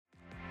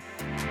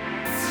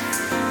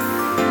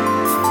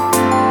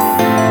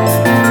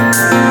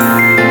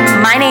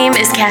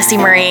is Cassie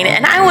Marine,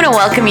 and I want to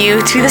welcome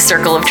you to the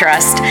Circle of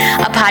Trust,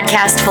 a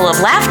podcast full of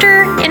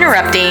laughter,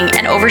 interrupting,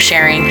 and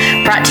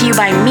oversharing, brought to you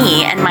by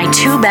me and my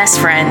two best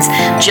friends,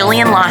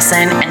 Jillian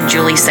Lawson and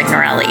Julie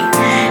Signorelli.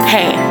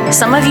 Hey,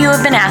 some of you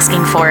have been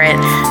asking for it.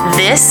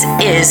 This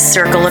is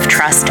Circle of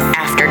Trust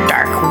After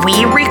Dark.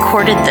 We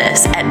recorded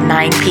this at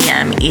 9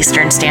 p.m.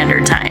 Eastern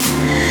Standard Time.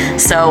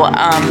 So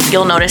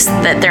you'll notice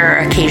that there are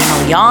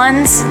occasional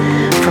yawns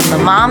from the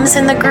moms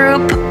in the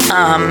group.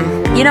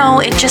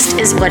 It just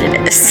is what it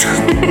is.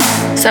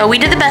 So we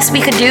did the best we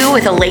could do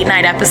with a late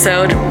night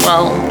episode.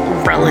 Well,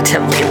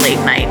 relatively late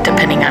night,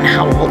 depending on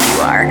how old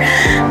you are.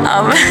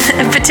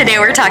 But today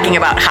we're talking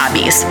about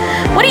hobbies.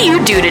 What do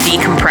you do to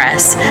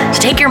decompress? To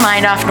take your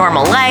mind off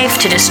normal life?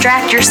 To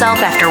distract yourself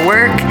after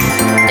work?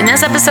 In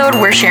this episode,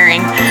 we're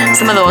sharing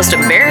some of the most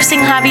embarrassing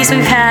hobbies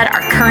we've had,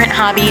 our current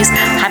hobbies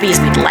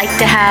we'd like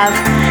to have,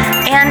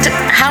 and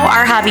how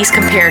our hobbies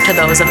compare to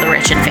those of the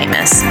rich and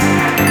famous.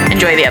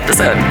 Enjoy the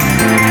episode.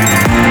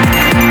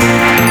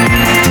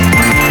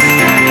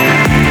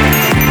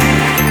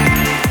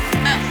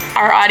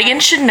 Our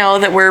audience should know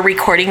that we're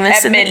recording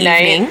this at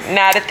midnight. The evening.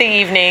 Not at the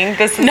evening.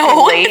 This is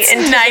late it's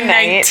into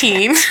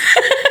 9:19.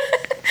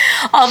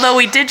 Although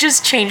we did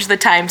just change the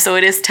time, so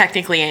it is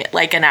technically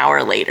like an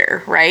hour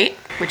later, right?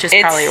 Which is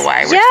probably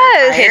why we're so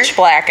tired. Pitch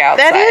black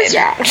outside.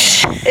 That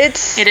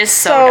is, it is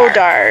so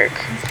dark.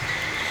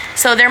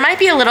 So there might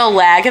be a little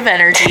lag of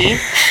energy.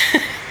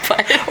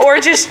 Or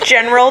just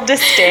general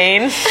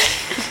disdain.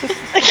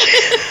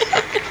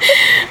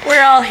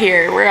 We're all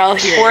here. We're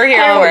here for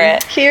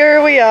it.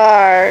 Here we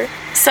are.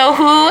 So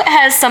who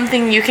has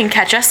something you can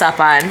catch us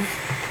up on?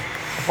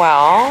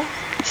 Well,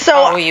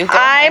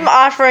 I'm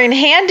offering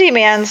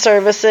handyman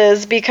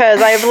services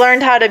because I've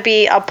learned how to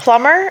be a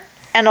plumber,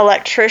 an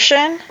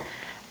electrician.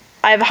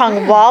 I've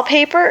hung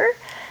wallpaper.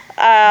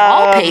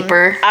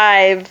 Wallpaper?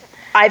 I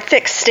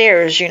fix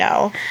stairs, you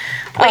know.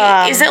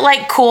 Wait, is it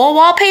like cool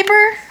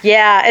wallpaper?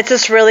 Yeah, it's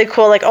this really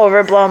cool, like,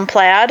 overblown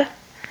plaid.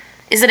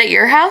 Is it at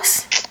your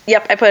house?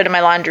 Yep, I put it in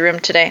my laundry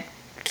room today.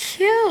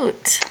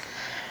 Cute.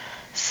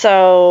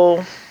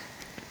 So,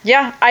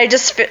 yeah, I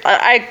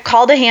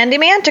called a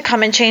handyman to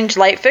come and change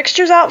light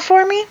fixtures out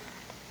for me.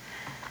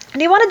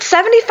 And he wanted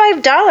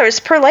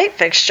 $75 per light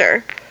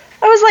fixture.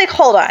 I was like,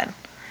 hold on,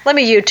 let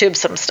me YouTube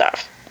some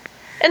stuff.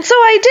 And so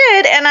I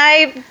did, and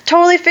I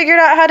totally figured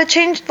out how to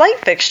change light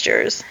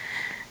fixtures.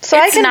 So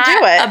I can do it.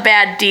 It's not a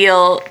bad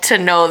deal to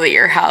know that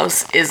your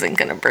house isn't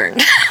going to burn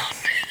down.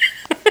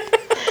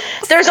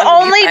 There's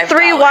only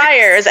 3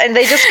 wires, and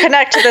they just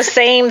connect to the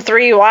same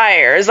 3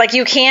 wires. Like,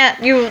 you cannot,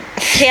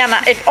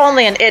 if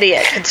only an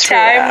idiot could screw it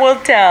up. Time will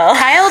tell.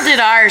 Kyle did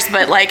ours,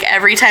 but, like,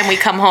 every time we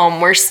come home,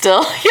 we're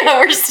still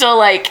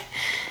like,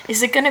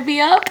 is it going to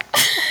be up?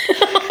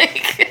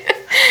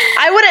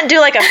 I wouldn't do,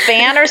 like, a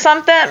fan or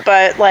something,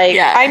 but, like...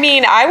 Yeah. I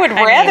mean, I would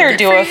rather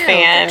do a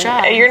fan. Good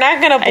job. You're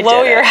not going to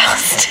blow your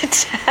house to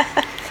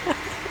death.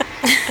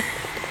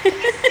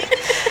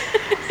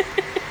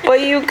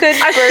 But you could...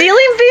 A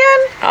ceiling fan?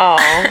 Oh.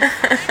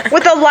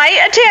 With a light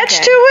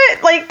attached to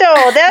it? Like,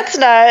 no, that's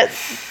not...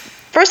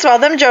 First of all,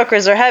 them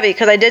jokers are heavy,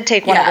 because I did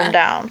take one of them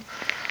down.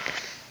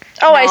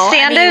 Oh, No,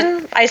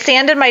 I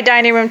sanded my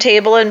dining room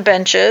table and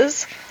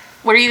benches.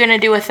 What are you going to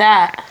do with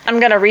that? I'm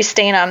going to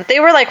restain them.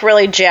 They were, like,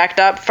 really jacked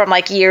up from,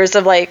 like, years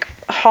of, like,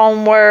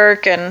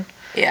 homework and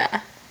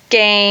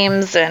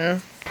games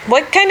and...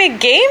 What kind of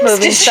games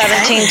moving did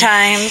 17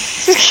 times.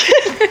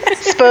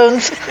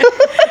 Spoons. Spoons.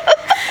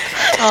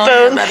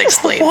 That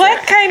explains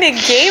What kind of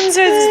games was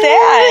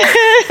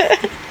that?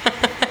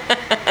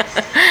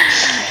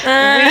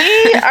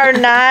 We are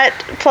not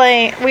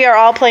playing. We are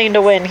all playing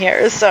to win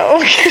here, so.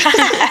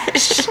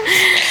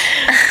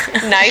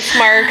 Knife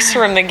marks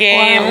from the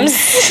games.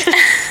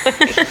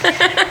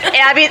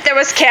 Abby, there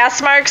was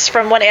cast marks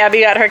from when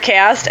Abby got her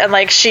cast, and,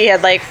 like, she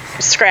had, like,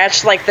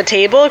 scratched, like, the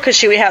table because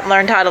she hadn't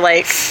learned how to,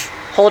 like,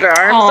 hold her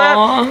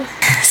arms up.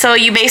 So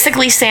you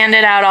basically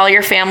sanded out all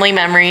your family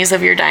memories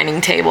of your dining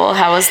table.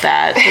 How was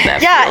that? Did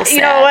that feel sad? You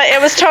know what? It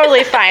was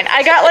totally fine.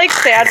 I got, like,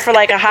 sad for,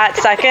 like, a hot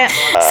second.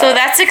 So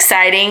that's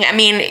exciting. I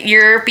mean,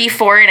 your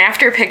before and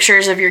after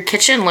pictures of your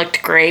kitchen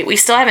looked great. We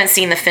still haven't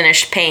seen the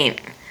finished paint.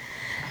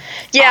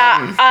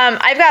 Yeah,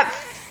 I've got...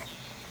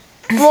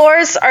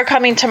 Floors are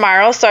coming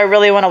tomorrow, so I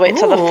really want to wait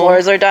till the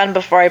floors are done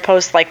before I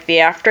post, like, the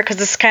after, because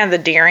this is kind of the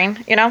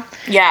deering, you know?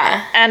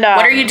 Yeah. And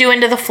what are you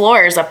doing to the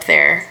floors up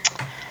there?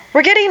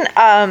 We're getting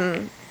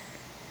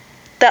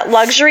that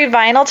luxury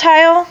vinyl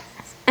tile.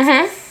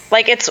 Mm-hmm.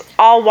 Like, it's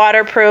all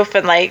waterproof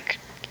and, like,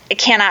 it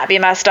cannot be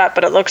messed up,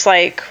 but it looks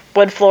like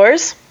wood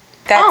floors.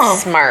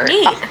 That's smart.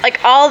 Neat.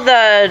 Like, all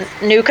the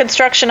new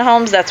construction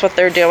homes, that's what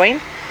they're doing.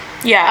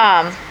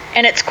 Yeah.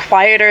 And it's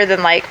quieter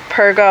than, like,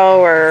 Pergo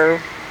or...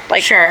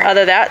 like,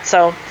 other that,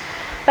 so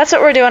that's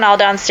what we're doing all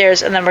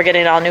downstairs, and then we're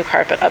getting all new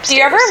carpet upstairs. Do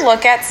you ever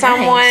look at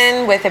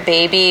someone with a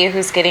baby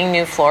who's getting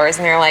new floors,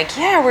 and they're like,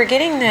 yeah, we're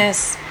getting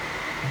this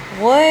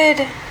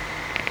wood,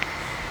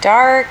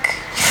 dark,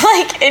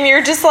 like, and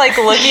you're just, like,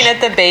 looking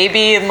at the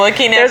baby and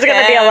looking There's at going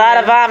to be a lot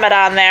of vomit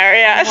on there,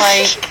 yeah.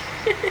 Like,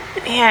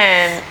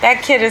 Man,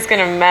 that kid is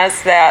gonna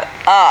mess that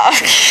up.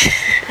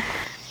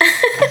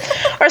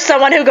 Or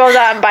someone who goes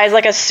out and buys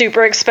like a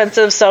super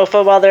expensive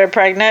sofa while they're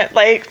pregnant.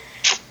 Like,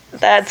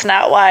 that's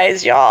not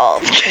wise, y'all.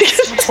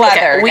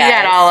 Pleather, We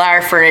got guys. all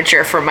our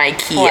furniture from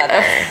IKEA.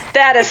 Pleather.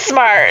 That is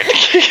smart.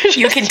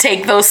 You can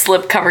take those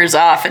slip covers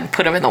off and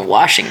put them in the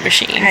washing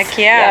machine. Heck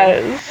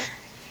yeah.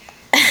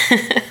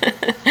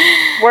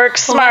 Yes. Work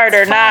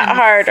smarter, that's not fun.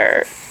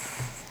 harder.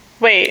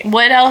 Wait,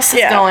 What else is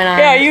Yeah. going on?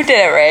 Yeah, you did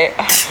it right.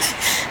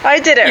 I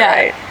did it Yeah.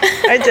 right.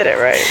 I did it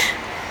right.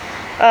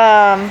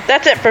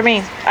 That's it for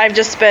me. I've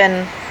just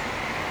been.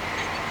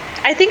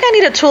 I think I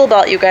need a tool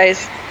belt, you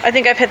guys. I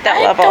think I've hit that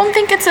I level. don't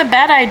think it's a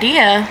bad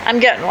idea. I'm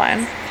getting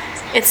one.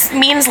 It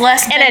means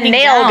less And a bending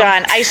nail down.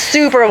 gun. I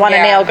super want a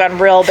Yeah. nail gun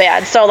real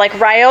bad. So, like,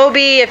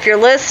 Ryobi, if you're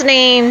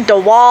listening,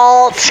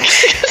 DeWalt.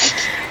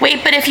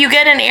 Wait, but if you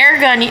get an air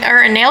gun or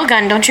a nail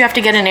gun, don't you have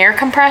to get an air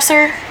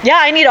compressor? Yeah,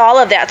 I need all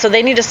of that. So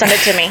they need to send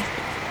it to me.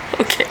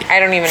 Okay. I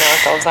don't even know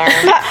what those are.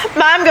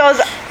 Mom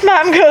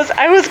goes,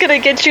 I was going to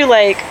get you,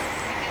 like,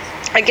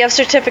 a gift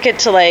certificate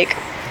to, like,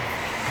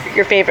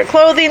 your favorite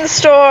clothing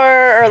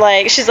store. Or,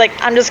 like, she's like,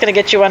 I'm just going to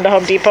get you one to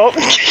Home Depot.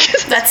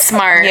 That's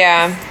smart.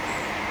 Yeah.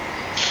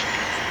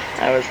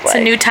 I was It's like,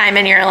 a new time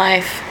in your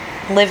life.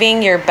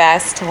 Living your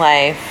best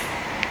life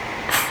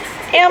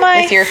am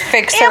I? with your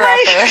fixer Am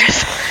I?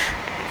 uppers.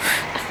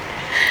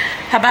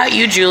 How about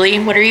you, Julie?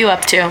 What are you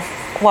up to?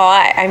 Well,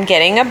 I'm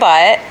getting a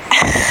butt.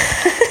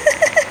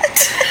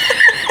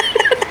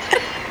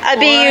 A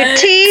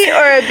B-U-T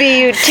or a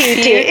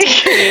B-U-T-T?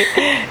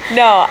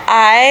 No,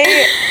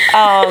 I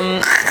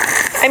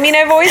mean,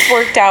 I've always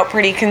worked out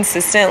pretty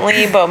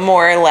consistently, but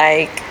more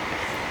like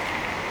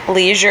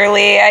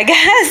leisurely, I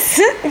guess.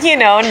 You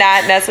know,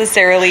 not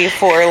necessarily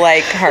for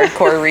like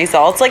hardcore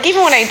results. Like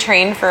even when I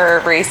trained for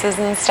races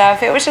and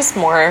stuff, it was just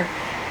more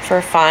for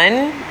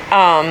fun.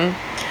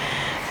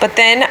 But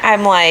then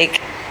I'm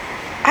like,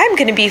 I'm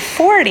going to be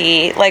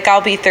 40. Like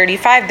I'll be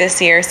 35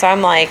 this year. So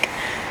I'm like,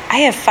 I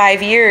have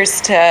 5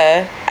 years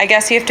to, I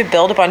guess you have to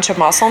build a bunch of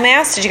muscle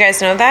mass. Did you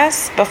guys know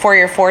this before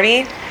you're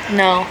 40?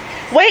 No.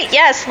 Wait,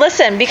 yes,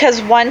 listen,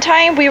 because one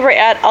time we were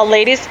at a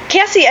ladies'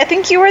 Cassie, I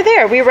think you were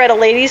there. We were at a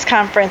ladies'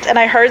 conference, and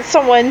I heard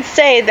someone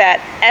say that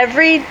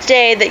every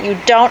day that you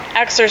don't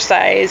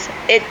exercise,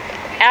 it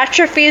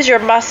atrophies your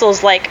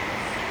muscles like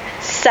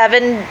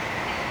 7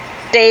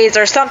 days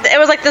or something. It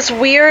was like this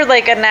weird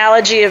like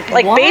analogy of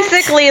like What?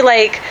 basically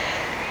like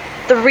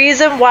the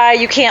reason why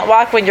you can't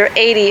walk when you're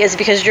 80 is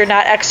because you're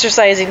not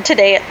exercising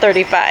today at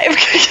 35.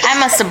 I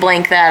must have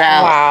blanked that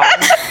out. Wow.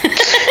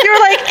 You were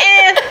like,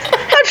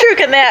 how true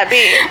can that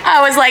be?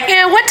 I was like,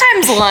 yeah, what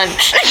time's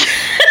lunch?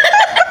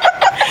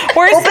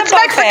 Where's Hope the it's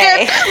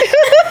buffet?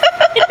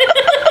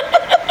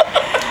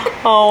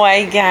 Oh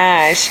my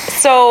gosh.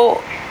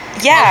 So,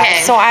 yeah.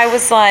 Okay. So I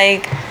was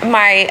like,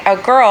 a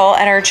girl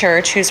at our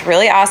church who's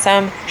really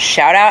awesome.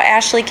 Shout out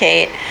Ashley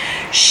Kate.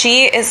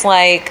 She is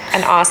like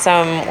an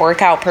awesome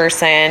workout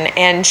person,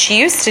 and she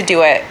used to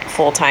do it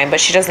full time, but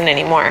she doesn't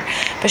anymore.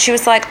 But she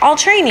was like, I'll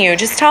train you.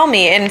 Just tell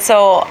me. And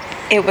so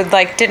it would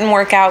like didn't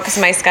work out because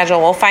of my schedule.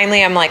 Well,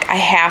 finally, I'm like, I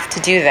have to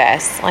do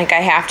this. Like,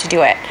 I have to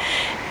do it.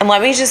 And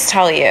let me just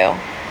tell you,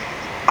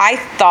 I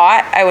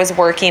thought I was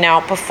working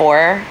out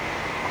before.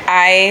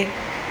 I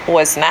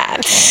was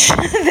not.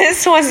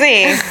 This was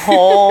a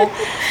whole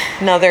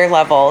another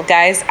level.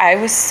 Guys, I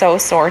was so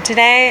sore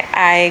today.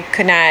 I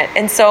could not.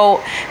 And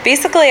so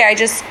basically I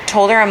just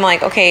told her, I'm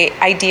like, okay,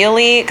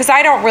 ideally, because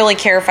I don't really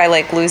care if I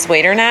like lose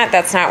weight or not.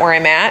 That's not where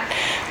I'm at.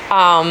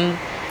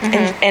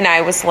 And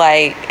I was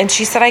like, and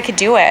she said I could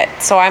do it.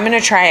 So I'm going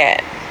to try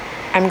it.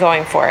 I'm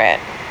going for it.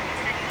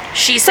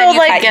 She said So, you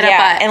like, could get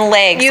yeah, a butt. and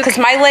legs, You because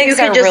c- my you legs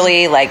could are just-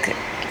 really like,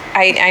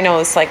 I know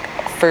it's like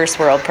first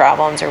world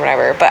problems or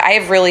whatever, but I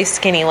have really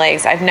skinny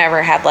legs. I've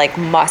never had like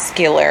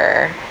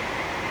muscular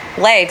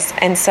legs,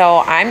 and so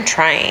I'm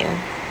trying.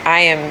 I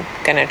am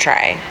gonna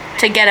try.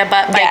 to get a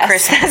butt by Yes,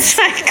 Christmas. that's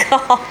my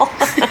goal.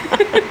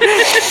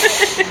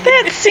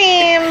 That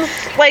seems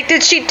like,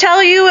 did she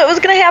tell you it was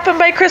going to happen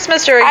by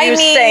Christmas, or are you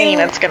saying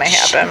it's going to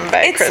happen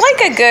by it's Christmas?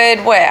 like a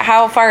good, what,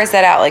 how far is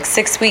that out? Like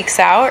 6 weeks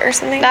out or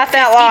something? Not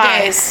that 50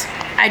 long. days.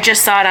 I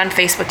just saw it on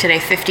Facebook today.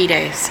 50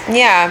 days.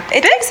 Yeah,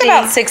 it takes 50.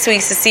 about 6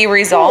 weeks to see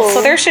results, so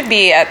Ooh. there should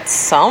be at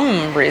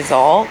some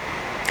result.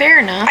 Fair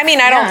enough. I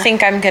mean, I Yeah. don't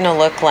think I'm gonna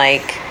look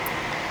like,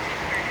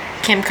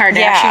 Kim Kardashian.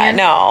 yeah,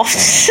 no.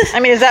 I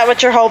mean, is that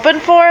what you're hoping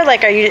for?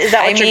 Like, is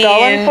that I what you're mean,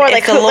 going for? if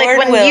Like, the like Lord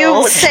when you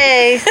wills.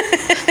 say,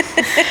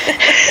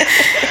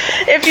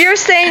 if you're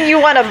saying you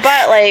want a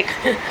butt, like,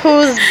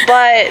 whose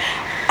butt?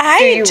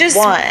 I you just,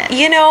 want?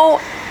 you know,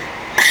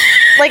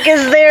 Like,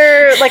 is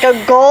there like a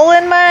goal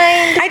in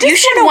mind? I just You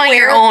should wanna want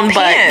your wear own butt.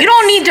 pants. You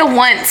don't need to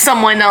want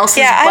someone else's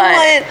Yeah, I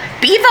butt.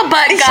 want- Be the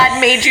butt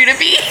God made you to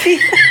be.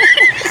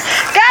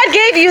 God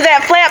gave you you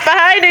that flat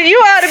behind and you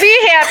ought to be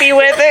happy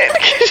with it.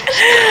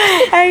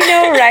 I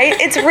know, right?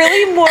 It's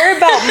really more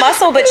about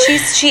muscle, but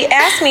she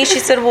asked me, she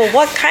said, well,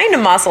 what kind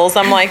of muscles?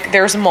 I'm like,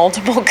 there's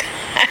multiple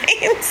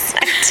kinds.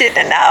 I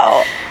didn't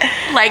know.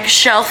 Like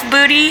shelf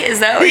booty? Is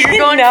that what you're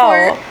going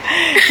No.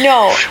 for?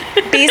 No.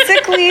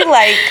 Basically,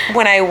 like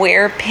when I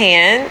wear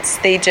pants,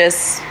 they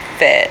just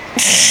fit.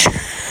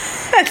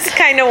 That's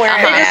kind of where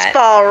They I'm just at.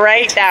 fall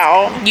right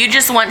down. You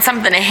just want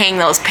something to hang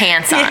those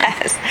pants on.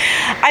 Yes.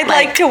 I'd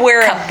like to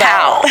wear a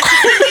kapow. belt.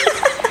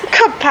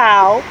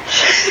 Kapow.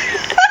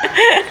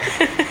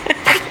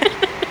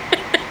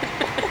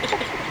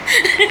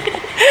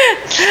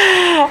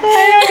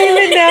 I don't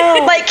even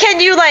know. Like, can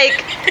you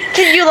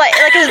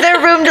is there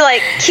room to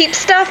like keep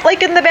stuff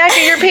like in the back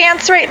of your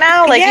pants right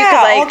now? Like yeah, you could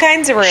all like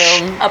kinds of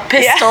room. A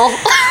pistol.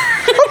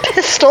 a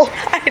pistol.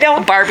 I A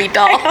don't Barbie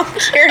doll.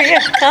 carry a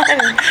gun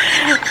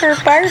for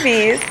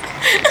Barbies.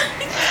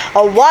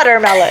 A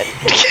watermelon.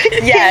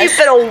 Can you Yes.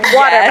 fit a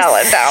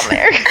watermelon Yes. down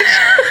there?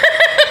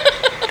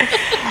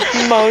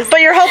 Most.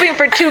 But you're hoping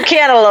for 2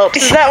 cantaloupes.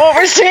 Is that what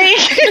we're saying?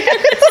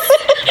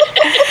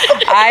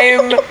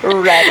 I'm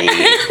ready.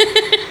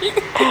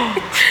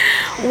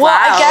 Well, Wow.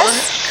 I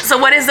guess. So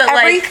what is it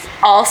Every- like?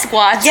 All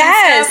squats?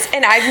 Yes, And stuff?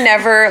 and I've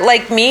never,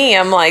 like me,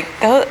 I'm like,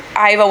 oh,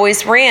 I've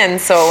always ran,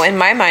 so in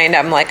my mind,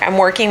 I'm like, I'm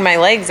working my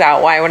legs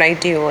out. Why would I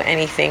do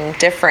anything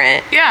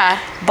different? Yeah.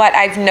 But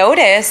I've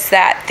noticed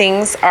that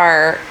things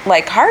are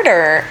like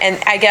harder,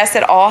 and I guess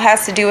it all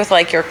has to do with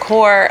like your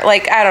core,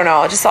 like I don't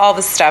know, just all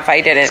the stuff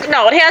I didn't.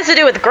 No, it has to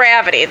do with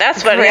gravity.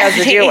 That's what it has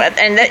to do with.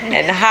 And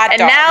hot and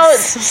now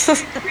dogs.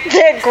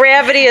 that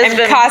gravity has And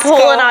been Costco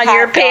pulling on hot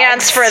your dogs.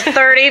 pants for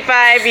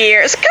 35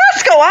 years.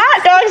 Costco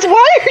hot dogs?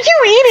 Why are you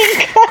eating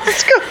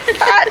Costco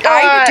hot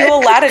dogs? I do a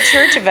lot of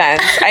church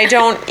events. I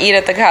don't eat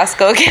at the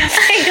Costco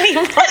cafe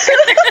anymore.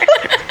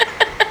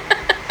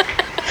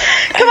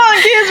 Come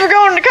on, kids, we're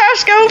going to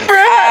Costco for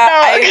a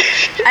hot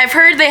dog. I've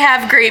heard they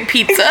have great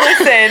pizza.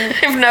 Listen.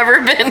 I've never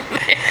been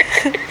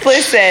there.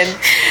 Listen,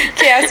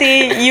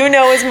 Cassie, you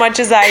know as much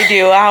as I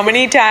do how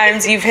many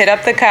times you've hit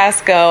up the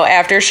Costco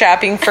after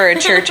shopping for a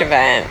church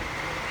event.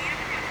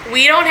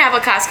 We don't have a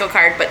Costco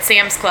card, but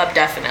Sam's Club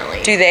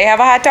definitely. Do they have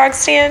a hot dog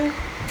stand?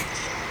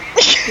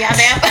 Yeah,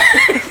 they have,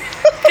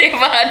 they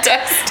have a hot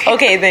dog stand.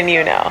 Okay, then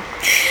you know.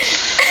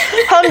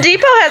 Home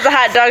Depot has a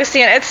hot dog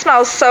stand. It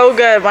smells so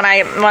good when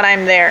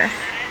I'm there.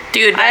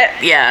 Dude,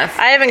 yeah.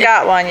 I haven't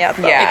got one yet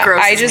though. Yeah, It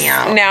grosses I just me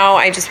out. now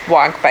I just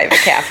walk by the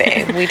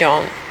cafe. We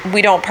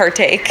don't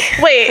partake.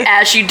 Wait,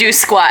 As you do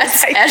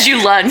squats, as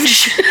you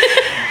lunge.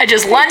 I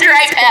just lunge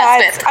right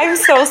past it. I'm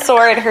so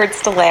sore. It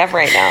hurts to laugh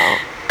right now.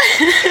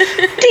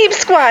 deep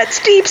squats.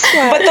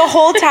 But the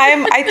whole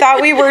time I thought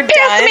we were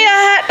Pass done. me a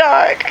hot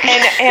dog.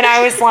 And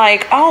I was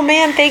like, oh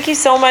man, thank you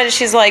so much.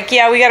 She's like,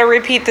 yeah, we got to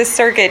repeat this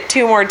circuit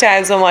 2 more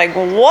times. I'm like,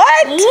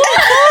 what?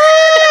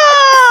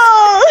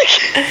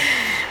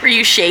 Were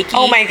you shaky?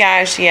 Oh my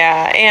gosh,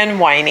 yeah. And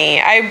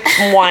whiny. I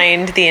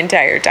whined the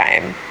entire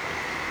time.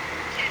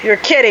 You're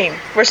kidding.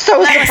 We're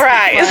so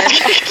surprised.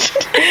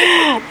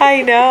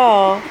 I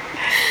know.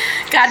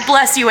 God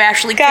bless you,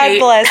 Ashley God Kate.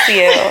 bless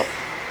you.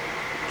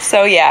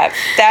 So yeah,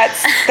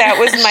 that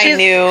was my She's-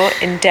 new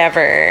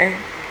endeavor.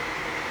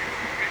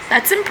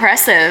 That's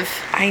impressive.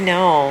 I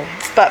know.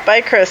 But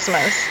by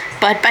Christmas.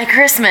 But by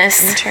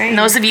Christmas, I'm trying. and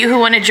those of you who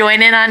want to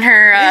join in on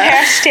her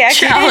Hashtag.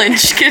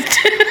 challenge, get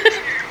to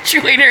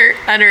join her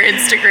on her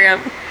Instagram.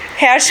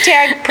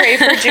 Hashtag pray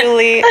for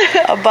Julie.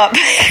 A butt.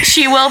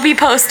 She will be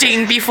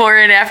posting before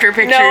and after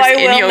pictures I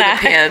in will yoga not.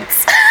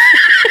 pants.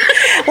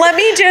 Let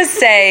me just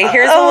say,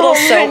 here's a little Oh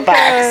my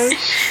soapbox.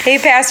 Hey,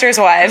 pastors'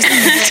 wives,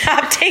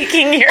 stop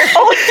taking your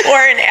before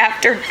and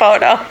after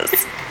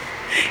photos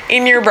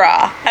in your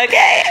bra,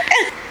 okay?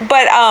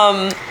 But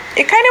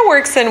it kind of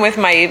works in with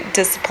my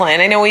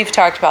discipline. I know we've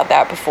talked about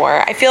that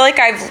before. I feel like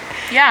I've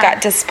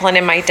got discipline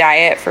in my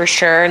diet for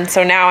sure, and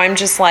so now I'm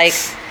just like,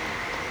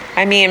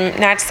 I mean,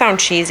 not to sound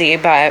cheesy,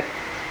 but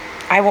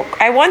I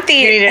want the...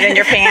 You need it in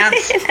your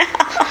pants.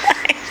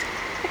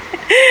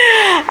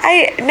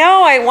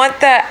 I want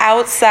the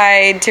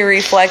outside to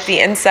reflect the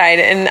inside,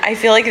 and I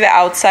feel like the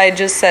outside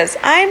just says,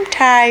 I'm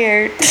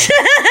tired.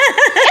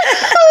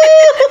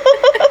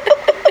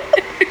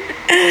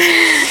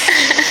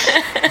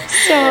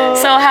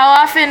 So how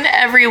often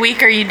every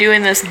week are you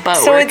doing this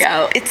butt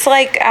workout? It's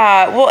like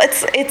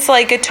it's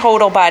like a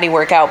total body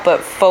workout,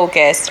 but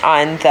focused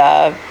on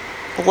the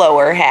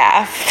lower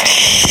half.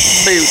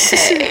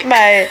 Booty.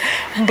 My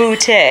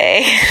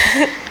booty.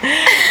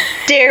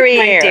 Derriere.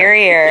 My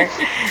derriere.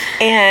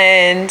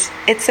 And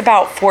it's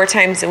about 4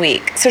 times a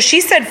week. So she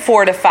said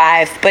 4 to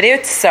 5, but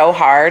it's so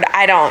hard.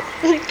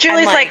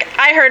 Julie's I'm like,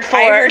 I heard 4.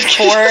 I heard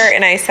 4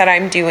 and I said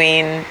I'm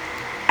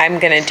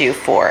gonna do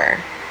 4.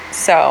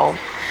 So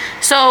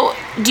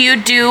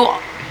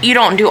you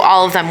don't do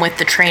all of them with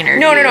the trainer?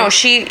 No.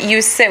 do you?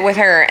 You sit with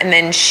her and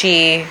then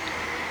she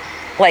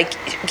like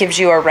gives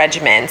you a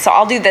regimen. So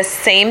I'll do the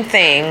same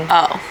thing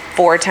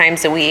 4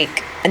 times a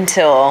week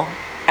until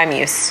I'm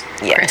used.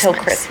 Yeah, until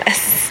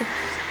Christmas.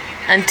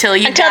 Until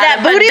you Until got that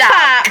him booty a dunk.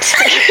 popped.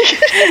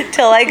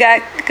 Till I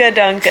got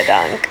gadunk.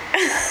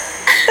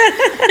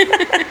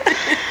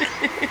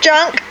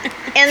 Junk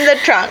in the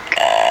trunk.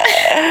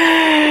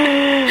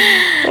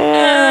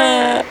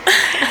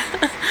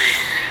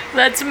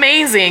 That's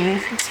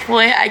amazing. Well,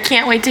 I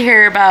can't wait to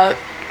hear about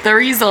the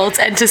results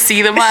and to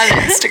see them on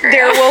Instagram.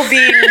 There will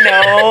be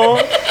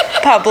no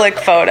public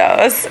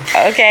photos,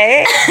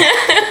 okay?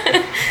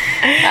 All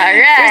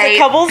right. There's a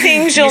couple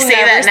things You you'll say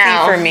never that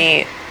now. see from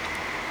me.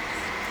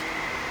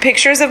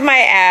 Pictures of my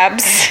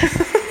abs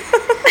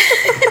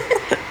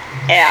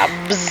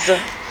Abs.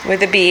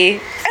 with a B.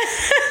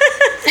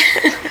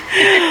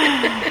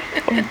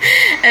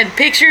 And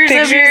pictures of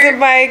Pictures your of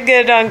my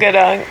gadunk.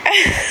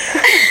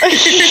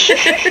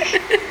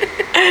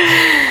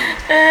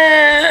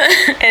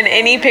 And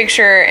any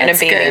picture in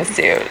That's a bathing good.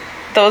 suit.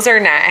 Those are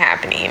not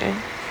happening.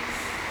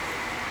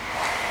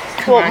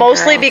 Well, on,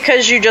 mostly girl.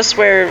 because you just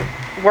wear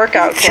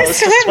workout clothes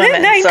to Just swim in.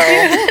 midnight So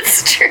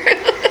That's true.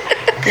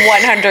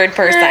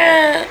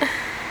 100%.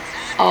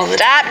 All the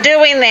stop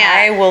doing I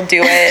that. will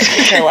do it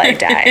until I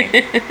die.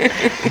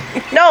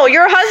 No,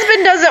 your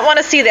husband doesn't want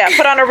to see that.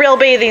 Put on a real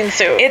bathing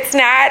suit. It's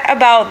not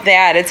about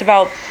that. It's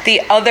about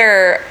the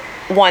other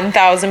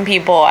 1,000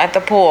 people at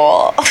the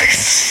pool.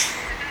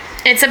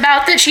 It's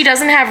about that she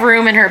doesn't have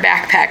room in her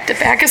backpack to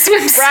pack a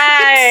swimsuit.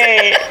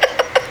 Right.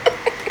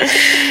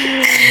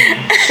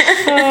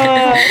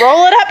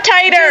 Roll it up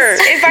tighter.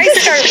 If I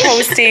start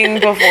posting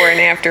before and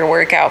after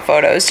workout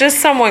photos, just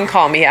someone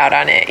call me out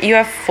on it. You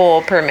have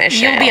full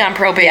permission. You'll be on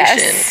probation.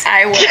 Yes.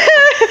 I will.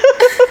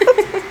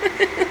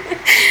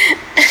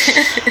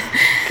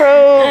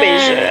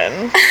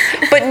 Probation.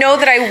 But know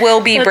that I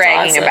will be That's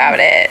bragging awesome. about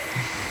it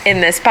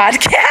in this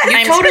podcast.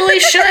 You totally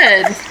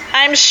should.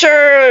 I'm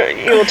sure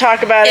you'll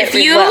talk about it If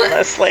you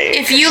relentlessly.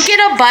 if you get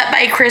a butt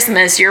by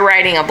Christmas, you're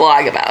writing a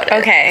blog about it.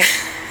 Okay,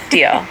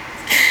 deal.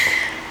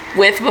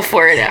 With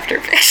before and after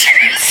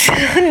pictures.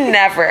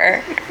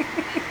 Never.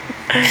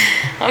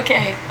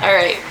 Okay. All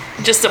right.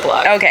 Just a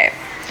blog. Okay.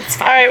 It's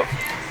All fine. right,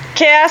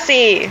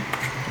 Cassie,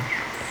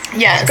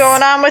 Yes. what's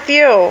going on with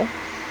you?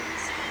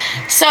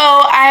 So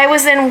I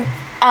was in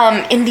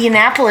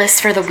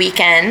Indianapolis for the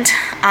weekend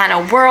on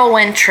a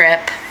whirlwind trip.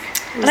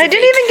 It was And I a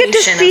didn't even get to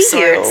vacation of see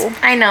you. sorts.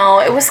 I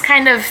know. It was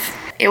kind of,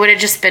 it would have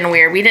just been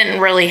weird. We didn't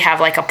really have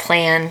like a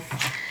plan.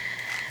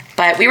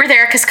 But we were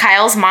there because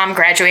Kyle's mom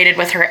graduated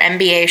with her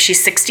MBA.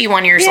 She's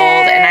 61 years old,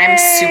 and I'm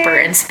super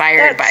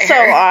inspired That's by so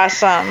her.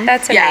 awesome.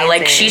 That's amazing. Yeah,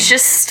 like she's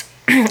just,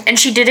 and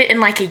she did it in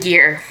like a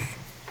year.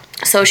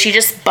 So she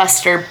just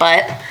bust her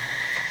butt.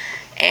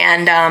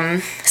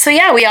 And so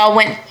yeah, we all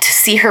went to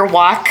see her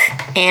walk,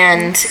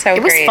 and So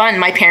it was great. fun.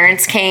 My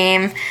parents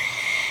came,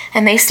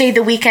 and they stayed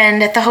the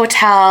weekend at the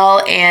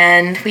hotel,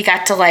 and we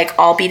got to like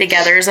all be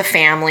together as a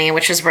family,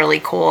 which is really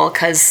cool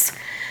because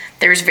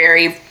there's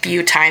very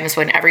few times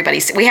when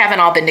everybody's. We haven't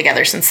all been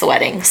together since the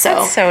wedding,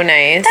 so. so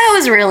nice. That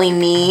was really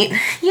neat.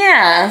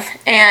 Yeah.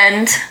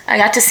 And I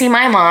got to see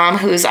my mom,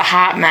 who's a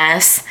hot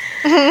mess.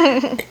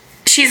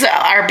 She's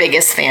our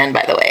biggest fan,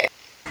 by the way.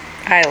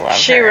 I love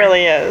She her.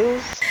 really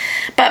is.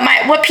 But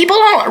what people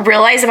don't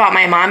realize about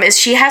my mom is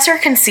she has her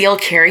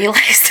concealed carry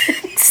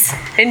license.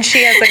 And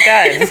she has a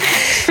gun.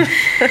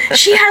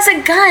 She has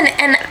a gun,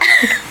 and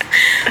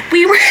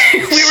we were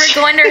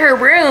going to her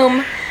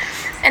room,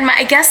 and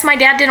I guess my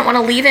dad didn't want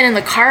to leave it in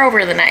the car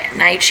over the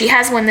night. She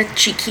has one that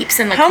she keeps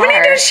in the How car.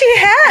 many does she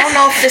have? I don't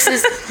know if this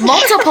is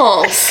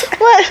multiples.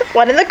 What?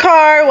 One in the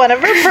car, one of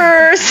her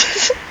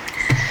purse.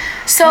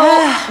 So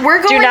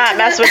we're going. Do not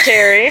mess with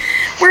Terry.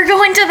 We're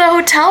going to the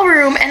hotel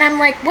room, and I'm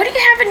like, "What do you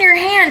have in your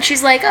hand?"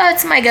 She's like, "Oh,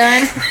 it's my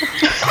gun."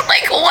 I'm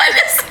like, "What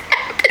is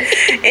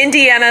happening?"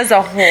 Indiana's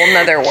a whole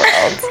nother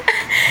world.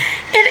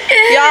 It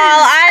is. Y'all,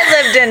 I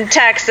lived in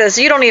Texas.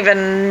 You don't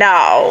even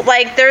know.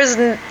 Like, there's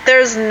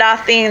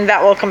nothing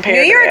that will compare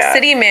New to York that.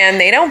 City, man,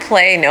 they don't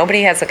play.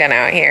 Nobody has a gun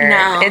out here.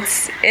 No.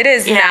 It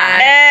is Yeah.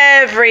 not.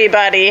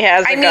 Everybody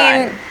has a I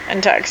gun mean,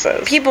 in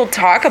Texas. People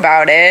talk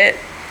about it,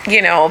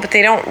 you know, but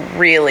they don't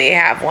really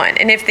have one.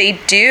 And if they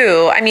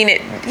do, I mean,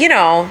 it, you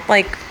know,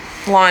 like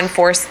law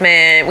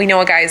enforcement, we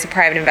know a guy who's a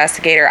private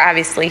investigator.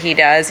 Obviously, he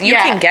does. You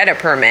Yeah. can get a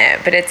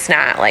permit, but it's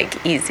not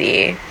like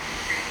easy.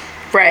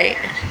 Right.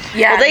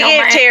 Yeah. Well, they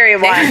gave Terry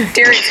one.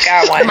 Derek's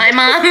got one. My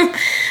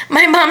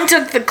mom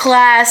took the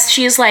class.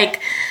 She's like,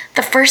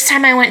 the first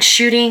time I went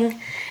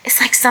shooting, it's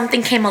like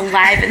something came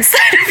alive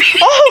inside of me.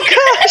 Oh,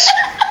 gosh.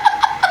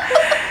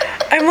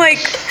 I'm like,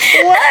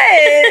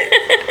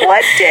 what?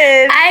 What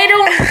did? I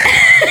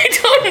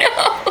don't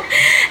know.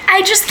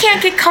 I just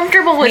can't get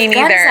comfortable with Me guns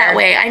neither. that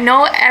way. I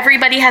know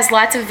everybody has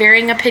lots of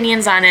varying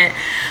opinions on it,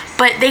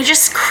 but they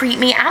just creep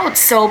me out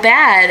so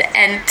bad.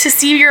 And to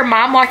see your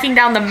mom walking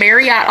down the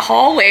Marriott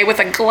hallway with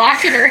a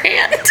Glock in her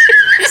hand,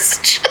 it's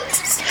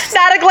just...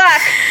 Not a Glock.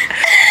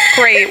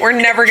 Great. We're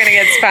never going to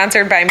get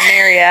sponsored by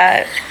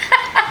Marriott.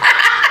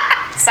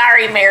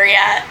 Sorry,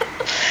 Marriott.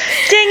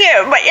 Dang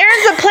it. But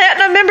Aaron's a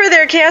platinum member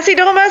there, Cassie.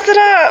 Don't mess it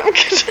up.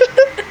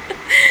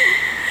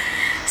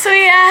 So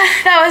yeah,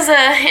 that was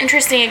a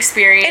interesting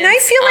experience. And I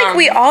feel like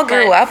we all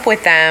grew but- up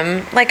with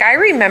them. Like, I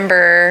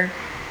remember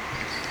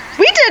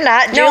We did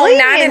not, No, Julie.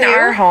 not in and you.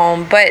 our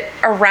home, but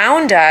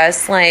around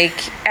us, like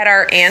at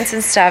our aunts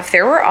and stuff,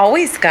 there were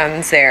always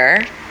guns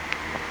there.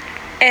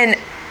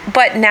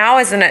 But now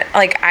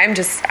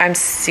I'm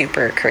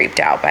super creeped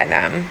out by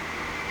them.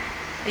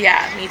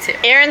 Yeah, me too.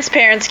 Aaron's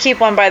parents keep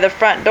one by the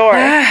front door.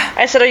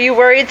 I said, "Are you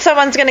worried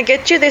someone's gonna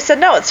get you?" They said,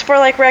 "No, it's for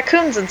like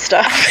raccoons and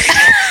stuff."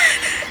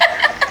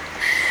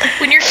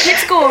 When your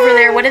kids go over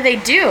there, what do?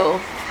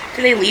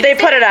 Do they leave? They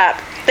put it up.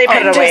 They put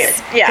it away.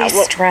 Yeah. They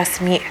stress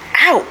me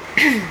out.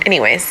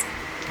 Anyways.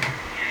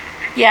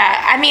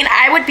 Yeah, I mean,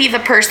 I would be the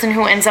person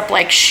who ends up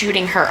like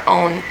shooting her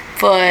own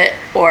foot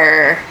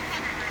or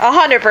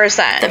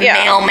 100%. the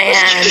yeah. mailman.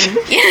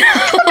 You know,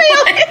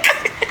 like,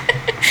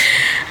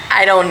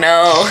 I don't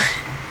know.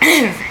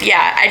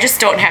 Yeah, I just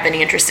don't have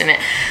any interest in it.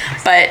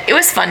 But it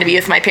was fun to be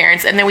with my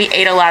parents, and then we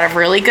ate a lot of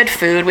really good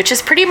food, which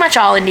is pretty much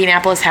all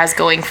Indianapolis has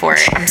going for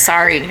it. I'm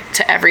sorry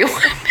to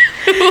everyone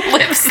who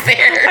lives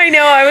there. I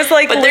know, I was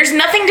like, But there's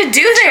nothing to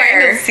do trying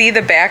there. to see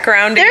the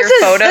background of There's your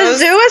the photos.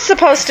 zoo is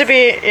supposed to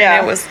be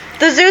And it was-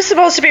 the zoo's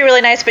supposed to be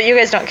really nice, but you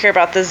guys don't care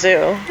about the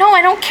zoo. No,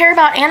 I don't care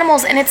about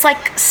animals, and it's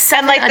like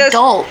seven like the-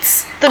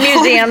 adults. The What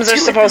do we museums do are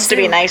at supposed the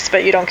to be zoo? nice,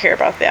 but you don't care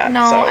about that.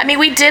 No, so. I mean,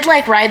 we did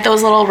like ride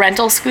those little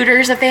rental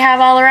scooters that they have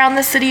all around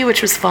the city,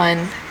 which was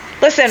fun.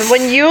 Listen,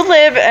 when you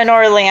live in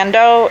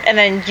Orlando and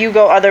then you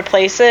go other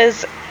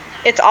places,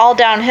 it's all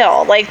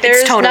downhill. Like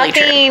there's totally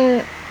true.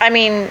 nothing. I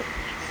mean,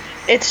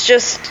 it's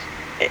just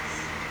It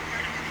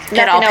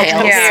all nothing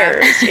else pales.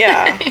 compares.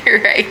 Yeah,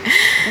 You're right.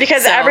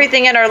 because So-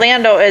 everything in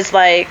Orlando is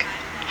like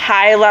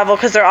high level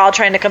because they're all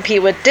trying to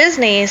compete with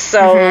Disney.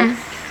 So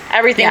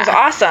everything's Yeah.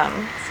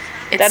 awesome.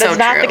 It's That is so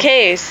not true. the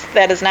case.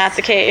 That is not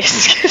the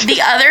case.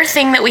 The other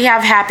thing that we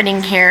have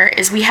happening here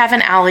is we have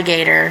an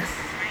alligator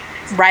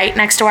right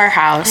next to our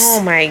house.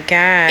 Oh my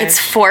god. It's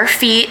 4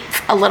 feet,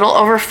 a little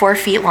over 4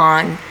 feet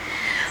long,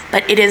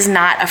 but it is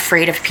not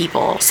afraid of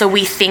people. So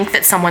we think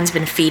that someone's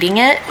been feeding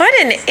it. What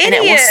an idiot. And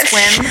it will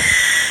swim.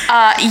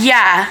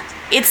 Yeah,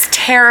 it's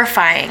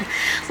terrifying.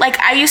 Like,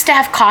 I used to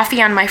have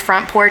coffee on my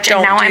front porch, Don't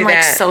and now do I'm like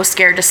that. so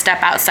scared to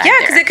step outside. Yeah,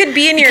 there. 'cause it could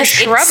be in your Because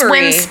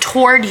shrubbery. It swims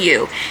toward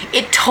you.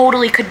 It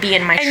totally could be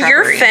in my And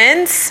shrubbery. your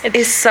fence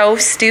is so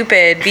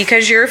stupid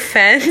because your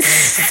fence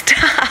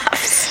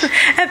stops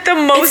at the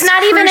most It's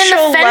not even in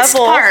crucial the fenced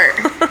level.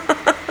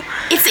 part.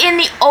 It's in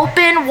the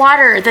open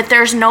water that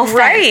there's no fence.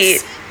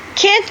 Right.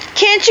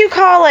 Can't you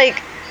call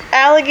like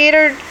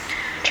alligator Yeah,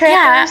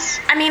 trappers?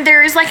 I mean,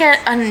 there is like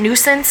a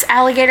nuisance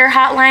alligator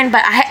hotline,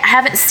 but I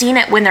haven't seen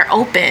it when they're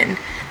open.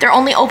 They're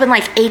only open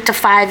like 8 to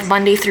 5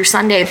 Monday through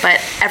Sunday,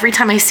 but every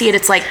time I see it,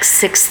 it's like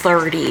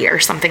 6:30 or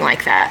something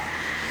like that.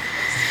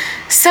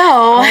 So,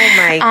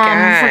 my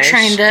we're gosh.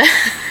 trying to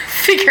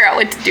figure out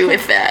what to do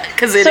with that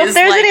because it is So if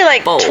there's any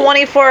like bold.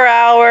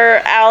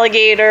 24-hour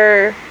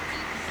alligator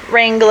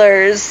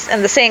wranglers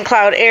in the St.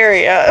 Cloud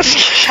area,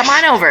 Come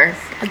on over.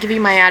 I'll give you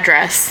my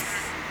address.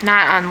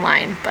 Not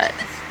online, but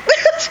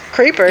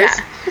creepers. yeah,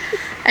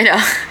 I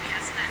know.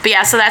 But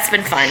yeah, so that's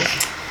been fun.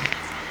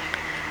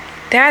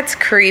 That's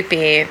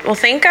creepy. Well,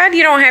 thank God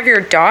you don't have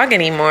your dog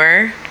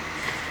anymore.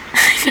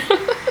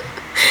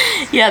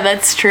 Yeah,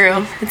 that's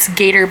true. It's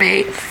gator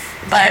bait.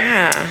 But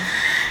Yeah.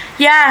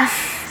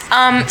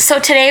 yeah. So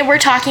today we're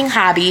talking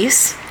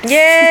hobbies.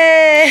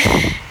 Yay!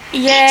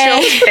 Yay.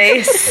 Jill's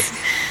face.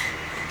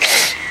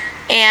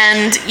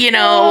 And, you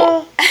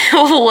know,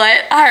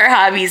 what our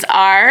hobbies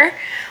are,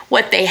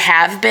 what they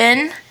have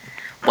been,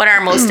 what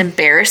our most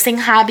embarrassing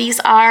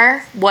hobbies are,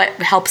 what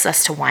helps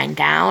us to wind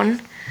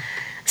down.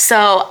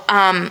 So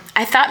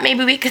I thought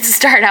maybe we could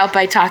start out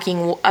by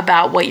talking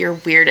about what your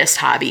weirdest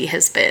hobby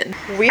has been.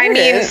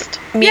 Weirdest.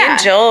 I mean, me Yeah.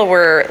 and Jill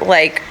were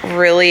like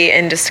really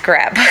into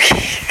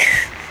scrapbooking.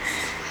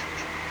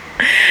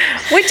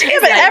 Which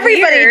is but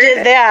everybody weird.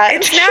 did that.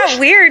 It's not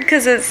weird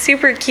because it's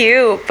super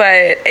cute,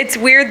 but it's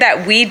weird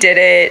that we did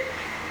it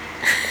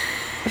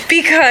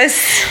because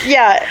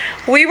Yeah,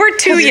 we were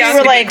too 'Cause we young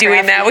were, to like, be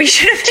doing that. We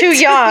should have too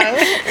young.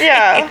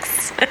 Yeah.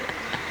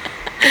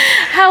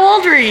 How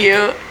old were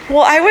you?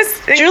 Well, I was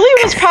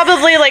Julie was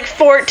probably like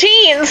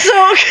 14,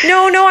 so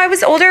No, I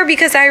was older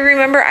because I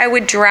remember I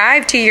would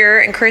drive to your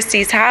and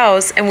Christy's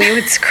house and we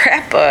would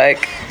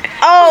scrapbook.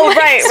 oh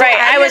right, So right.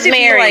 I had was to be,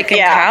 married. like in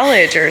Yeah,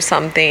 college or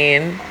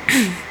something.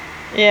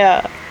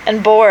 yeah,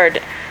 and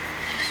bored.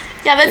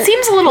 Yeah, that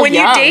seems a little When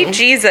young. you date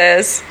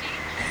Jesus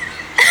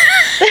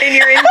and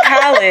you're in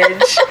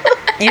college,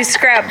 you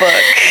scrapbook.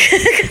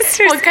 'Cause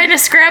there's, What kind of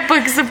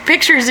scrapbooks of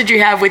pictures did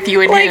you have with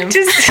you and him? like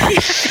just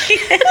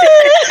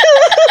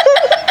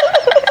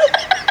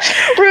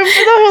Room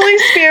for the Holy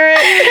Spirit.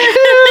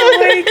 oh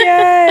my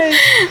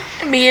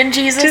gosh. Me and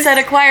Jesus at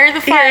Acquire the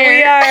Fire. Here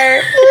we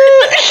are.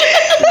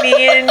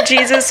 Me and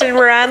Jesus and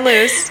we're on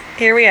loose.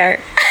 Here we are.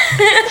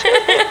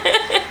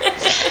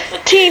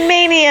 Teen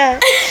Mania.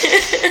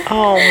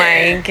 Oh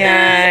my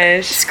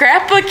gosh.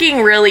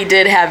 Scrapbooking really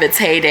did have its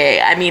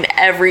heyday. I mean,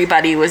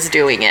 everybody was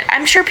doing it.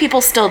 I'm sure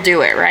people still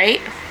do it,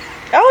 right?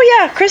 Oh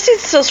yeah, Christy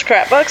still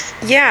scrapbooks.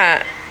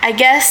 Yeah. I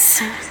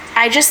guess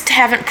I just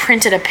haven't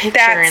printed a picture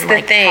That's in the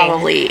like thing.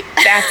 probably.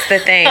 That's the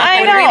thing.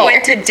 I When we know.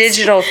 went to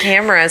digital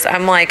cameras,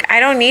 I'm like, I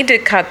don't need to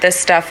cut this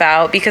stuff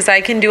out because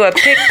I can do a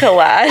pic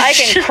collage. I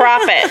can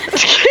crop it.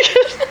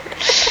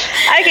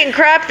 I can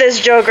crop this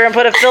Joker and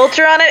put a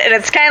filter on it, and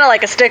it's kind of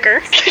like a sticker.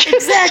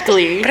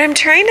 Exactly. But I'm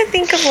trying to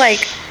think of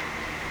like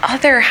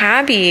other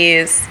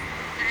hobbies.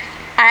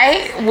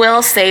 I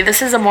will say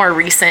this is a more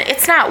recent.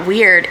 It's not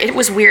weird. It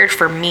was weird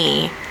for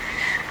me.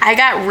 I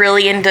got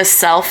really into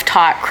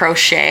self-taught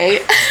crochet.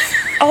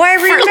 Oh, I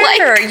For,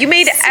 remember. like, You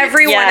made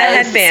everyone Yes. a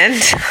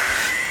headband.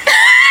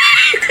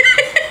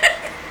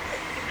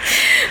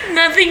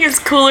 Nothing is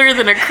cooler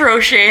than a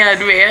crochet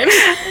headband.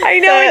 I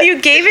know, and you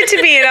gave it to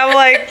me, and I'm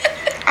like,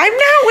 I'm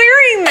not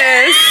wearing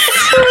this.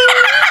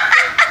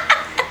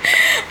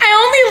 I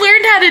only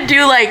learned how to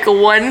do like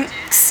one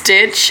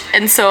stitch,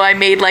 and so I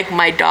made like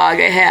my dog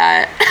a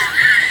hat.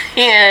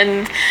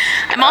 And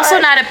I'm also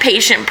not a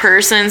patient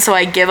person, so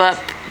I give up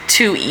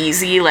too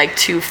easy, like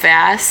too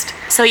fast.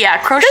 So yeah,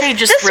 crochet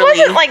just This really.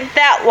 wasn't like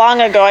that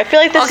long ago. I feel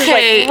like this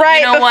Okay, is like right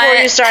you know before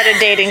what? you started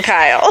dating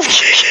Kyle.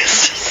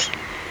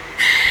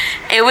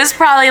 It was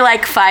probably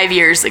like 5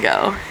 years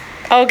ago.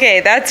 Okay,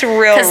 that's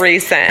real 'Cause-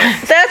 recent.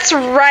 That's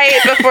right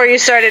before you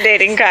started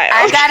dating Kyle.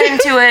 I got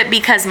into it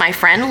because my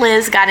friend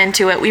Liz got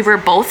into it. We were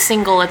both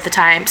single at the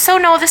time. So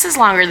no, this is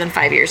longer than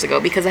 5 years ago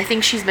because I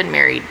think she's been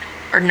married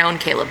or known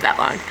Caleb that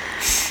long.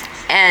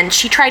 And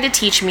she tried to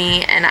teach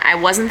me, and I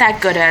wasn't that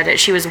good at it.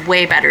 She was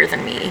way better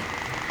than me.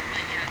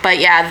 But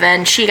yeah,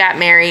 then she got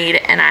married,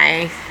 and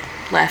I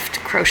left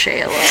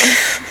crochet alone.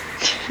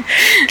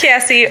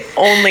 Cassie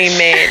only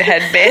made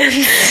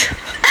headbands.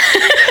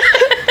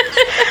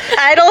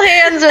 Idle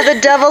hands are the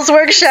devil's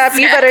workshop.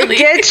 You better Exactly.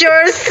 get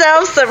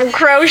yourself some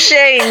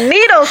crochet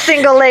needles,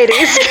 single ladies.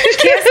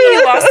 Cassie,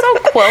 you also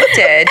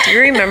quilted. Do you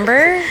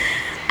remember?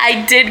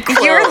 I did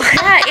quilt. You're like-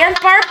 Yeah,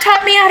 Aunt Barb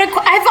taught me how to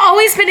quilt. I've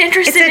always been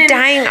interested It's a in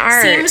dying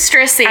art.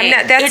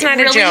 seamstressing. That's It not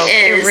a really joke.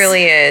 is. It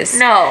really is.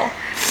 No.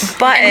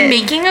 But And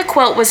making a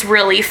quilt was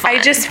really fun. I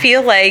just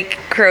feel like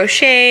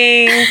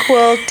crocheting,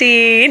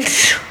 quilting.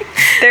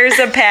 There's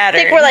a pattern.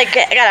 I think we're like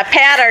got a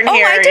pattern Oh,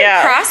 here. I did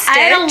yeah. cross stitch. I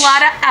had a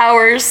lot of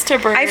hours to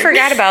burn. I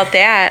forgot about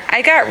that.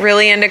 I got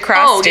really into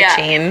cross Oh, yeah.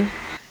 stitching.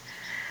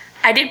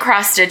 I did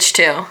cross stitch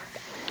too.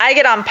 I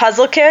get on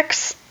puzzle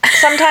kicks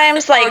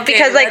sometimes, like Okay,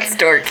 because like that's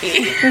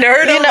dorky.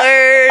 Nerd you know-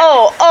 alert.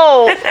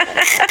 oh,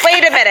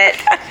 wait a minute.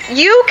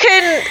 You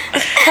can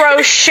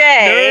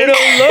crochet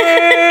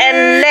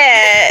and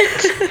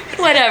knit,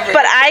 Whatever.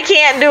 but I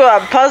can't do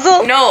a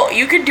puzzle. no,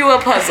 you could do a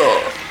puzzle.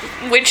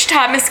 Which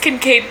Thomas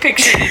Kincaid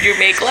picture did you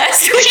make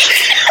last week?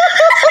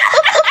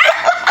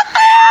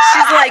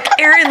 She's like,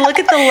 Erin, look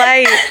at the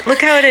light.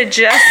 Look how it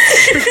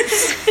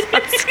adjusts.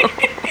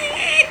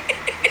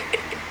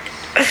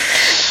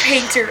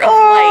 Painter of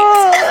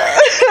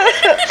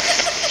light.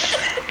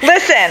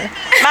 Listen,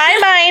 my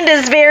mind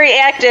is very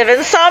active,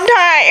 and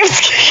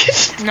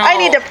sometimes No. I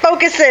need to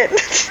focus it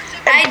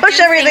I and push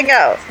do everything think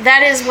out.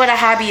 That is what a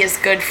hobby is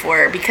good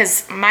for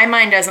because my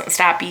mind doesn't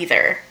stop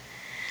either.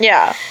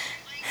 Yeah.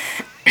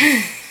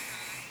 I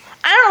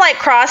don't like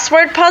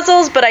crossword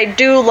puzzles, but I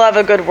do love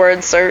a good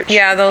word search.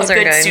 Yeah, those A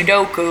are good good.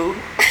 Sudoku.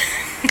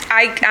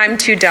 I'm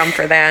too dumb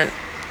for that.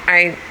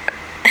 I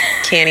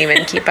can't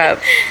even keep up.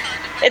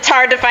 It's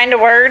hard to find a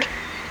word.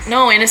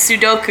 No, in a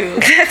Sudoku.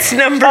 That's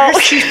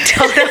numbers. You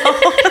don't know.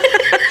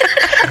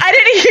 I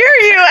didn't hear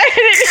you. I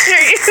didn't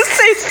hear you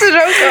say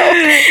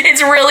Sudoku.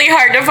 It's really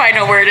hard to find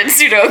a word in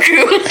Sudoku.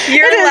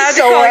 You're It is allowed to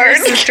so call your hard.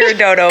 sister a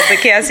dodo, but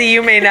Cassie,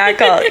 you may not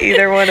call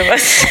either one of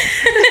us.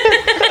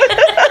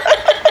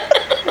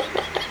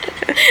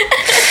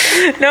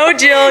 No,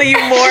 Jill, you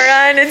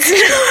moron. It's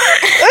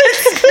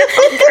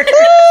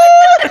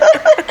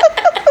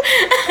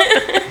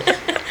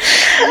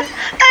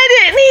I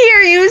didn't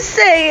hear you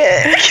say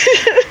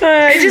it.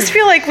 I just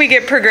feel like we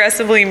get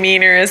progressively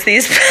meaner as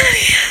these.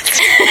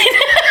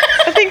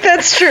 I think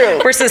that's true.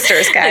 We're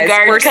sisters, guys.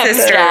 guard We're comes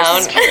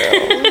sisters.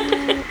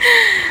 down.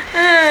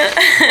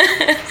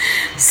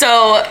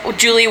 So,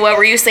 Julie, what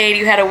were you saying?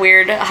 You had a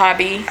weird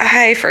hobby?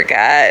 I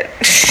forgot.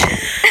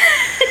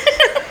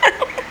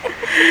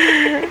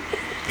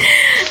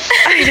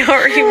 I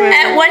don't remember.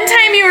 At one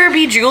time, you were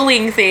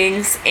bejeweling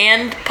things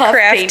and puff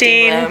painting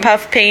Crafting, them.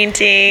 puff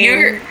painting.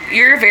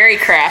 You're very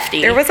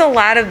crafty. There was a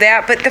lot of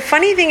that, but the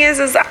funny thing is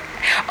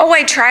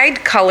I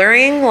tried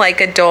coloring,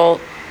 like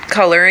adult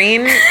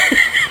coloring.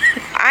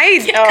 I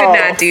could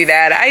not do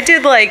that. I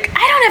did like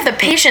I don't have the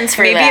patience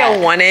for maybe that. a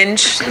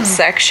 1-inch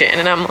section,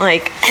 and I'm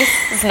like, this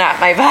is not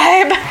my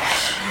vibe.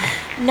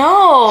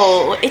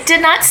 No, it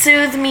did not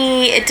soothe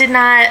me. It did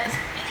not.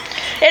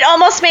 It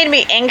almost made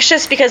me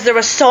anxious because there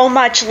was so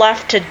much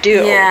left to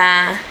do.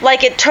 Yeah.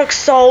 Like it took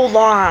so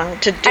long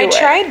to do I it.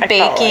 tried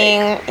felt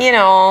baking,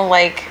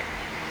 like.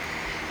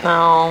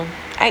 no,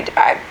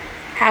 I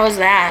How was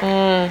that?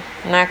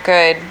 not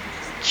good.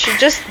 She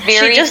just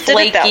Very did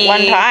it that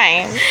one flaky.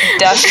 time.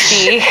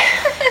 Dusty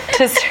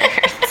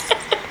desserts.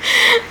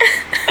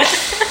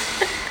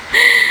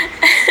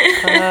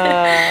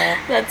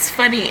 That's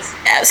funny.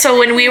 Yeah, so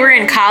when we were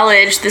in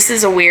college, this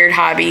is a weird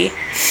hobby.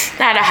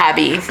 Not a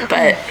hobby,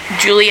 but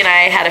Julie and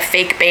I had a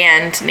fake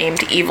band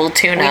named Evil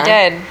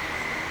Tuna.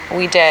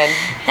 We did.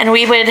 And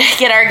we would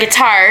get our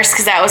guitars,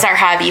 because that was our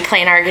hobby,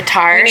 playing our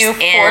guitars. We knew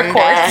 4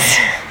 chords.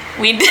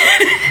 We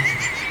did.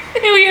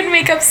 We would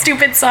make up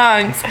stupid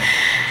songs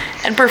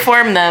and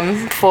perform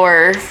them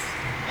for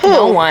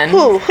no one.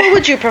 Who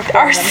would you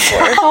perform them for?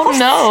 Oh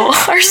no,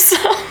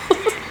 ourselves.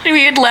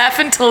 We would laugh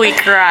until we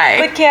cried.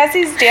 But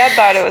Cassie's dad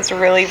thought it was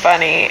really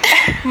funny.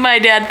 My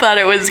dad thought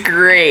it was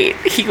great.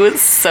 He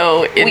was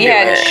so into it. We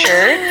had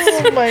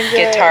shirts, Oh my god.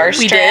 guitar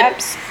We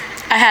straps. did.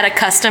 I had a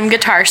custom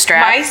guitar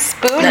strap My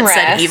spoon that rest.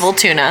 said Evil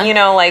Tuna. You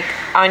know, like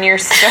on your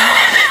stove.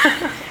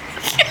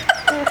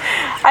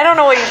 I don't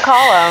know what you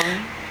call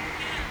them.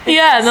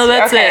 Yeah, no,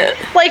 that's Okay. it.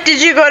 Like,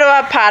 did you go to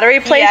a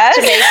pottery place Yes.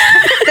 to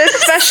make this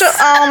special?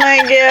 Oh my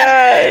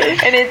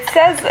god. And it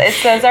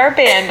says our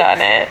band on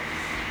it.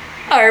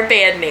 Our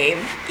band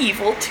name,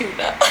 Evil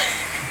Tuna.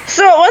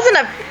 So it wasn't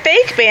a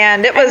fake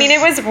band. It was. I mean, it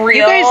was real.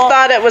 You guys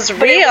thought it was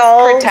but it real.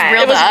 was pretend.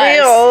 Real It was to us.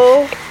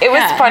 real. It was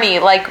Yeah. funny.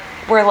 Like,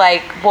 we're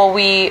like, well,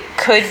 we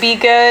could be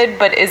good,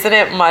 but isn't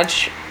it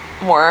much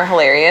more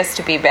hilarious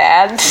to be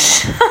bad?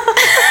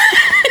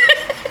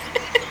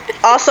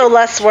 Also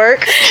less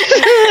work.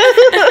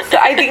 So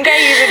I think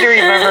I even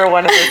remember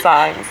one of the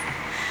songs.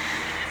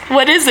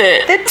 What is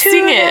it? The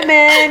Sing Tuna it.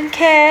 Man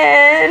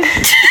can.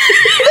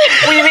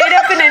 We made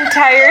up an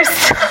entire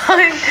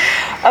song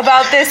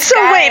about this So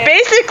guy. wait,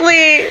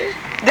 basically,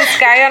 This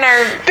guy on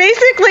our...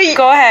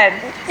 Go ahead.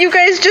 you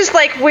guys just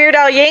like Weird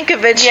Al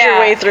Yankovic your Yeah.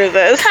 way through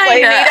this. Kinda.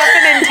 We Like, made up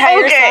an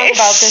entire Okay.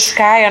 song about this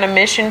guy on a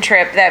mission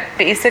trip that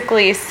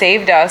basically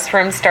saved us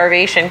from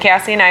starvation.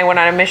 Cassie and I went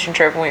on a mission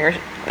trip when we were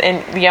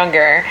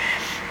younger,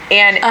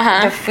 and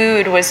the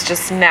food was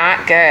just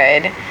not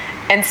good.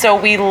 And so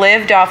we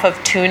lived off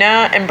of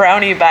tuna and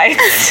brownie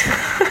bites.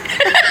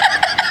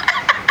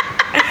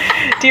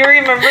 Do you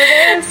remember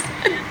this?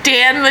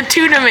 Dan the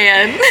Tuna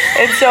Man.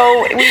 And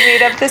so we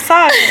made up the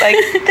song, like,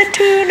 the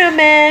Tuna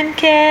Man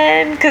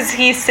can, because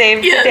he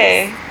saved Yes. the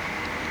day.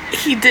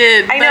 He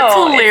did. I That's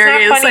know,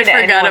 hilarious. it's not funny I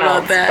to forgot anyone about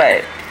else,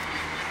 that.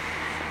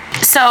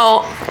 But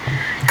So,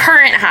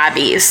 current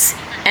hobbies.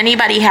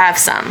 Anybody have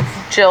some?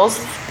 Jill's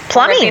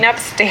Plumbing. living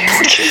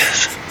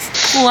upstairs.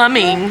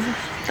 Plumbing.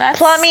 That's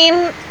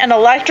plumbing and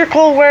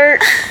electrical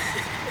work.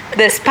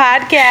 This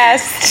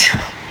podcast.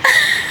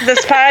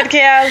 This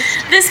podcast.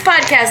 This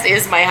podcast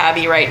is my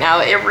hobby right now.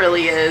 It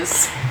really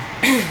is.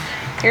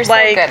 You're so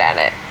Like- good at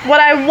it.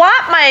 What I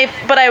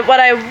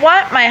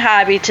want my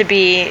hobby to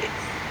be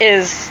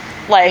is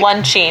like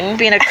Lunching.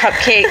 being a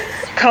cupcake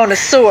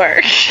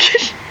connoisseur.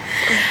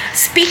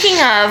 Speaking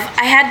of,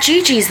 I had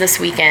Gigi's this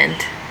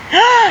weekend.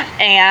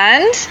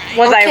 And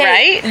was I Okay,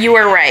 right? You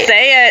were right.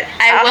 Say it.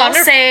 I will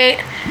 100 say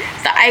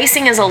the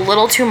icing is a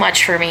little too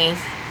much for me.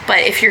 But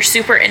if you're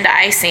super into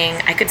icing,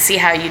 I could see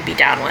how you'd be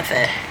down with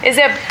it. Is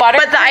it buttercream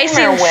But the or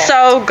icing's whipped?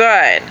 so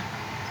good.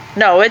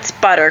 No, it's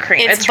buttercream.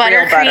 It's real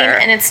buttercream butter.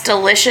 and it's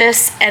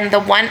delicious. And the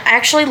one, I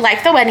actually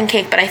like the wedding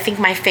cake, but I think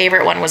my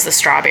favorite one was the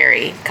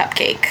strawberry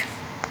cupcake.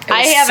 It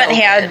I was haven't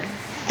so had good.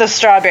 the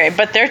strawberry,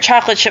 but their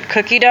chocolate chip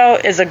cookie dough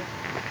is a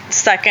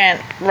second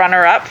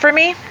runner up for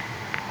me.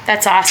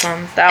 That's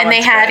awesome. That and they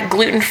one's had good.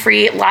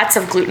 gluten-free, lots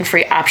of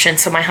gluten-free options,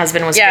 so my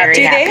husband was Yeah, very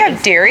Do happy. they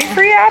have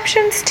dairy-free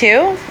options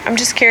too? I'm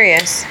just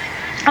curious.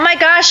 Oh my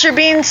gosh, you're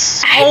being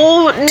so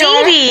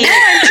don't needy.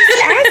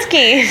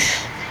 Asking.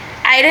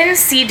 I didn't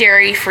see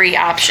dairy-free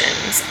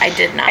options. I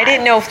did not. I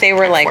didn't know if they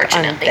were like on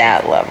Unfortunately.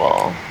 that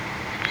level.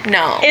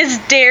 No. Is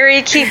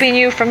dairy keeping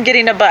you from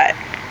getting a butt?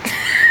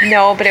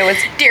 No, but it was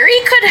Dairy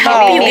could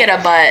help No. you get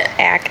a butt.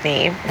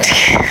 acne.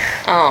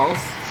 Oh.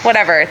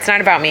 Whatever. It's not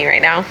about me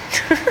right now.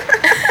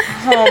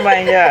 Oh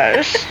my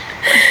gosh.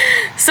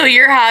 So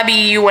your hobby,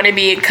 you want to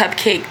be a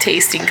cupcake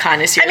tasting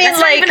connoisseur. I mean,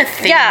 That's like, not even a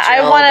thing, yeah, I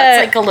Jill. wanna-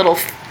 That's like a little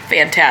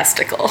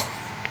fantastical.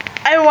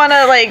 I want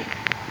to like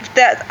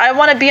that. I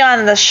want to be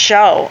on the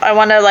show. I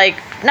want to like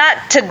not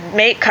to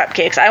make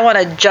cupcakes. I want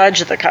to judge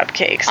the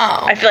cupcakes.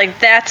 Oh. I feel like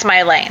that's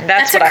my lane.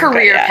 That's That's a what I'm good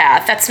career at.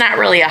 path. That's not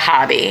really a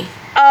hobby.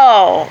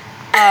 Oh.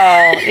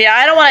 Yeah,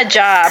 I don't want a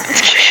job.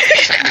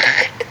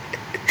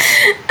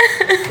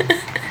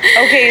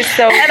 Okay,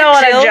 so I don't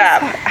want a Jill's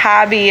job.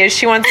 hobby is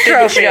she wants to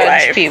Trophy judge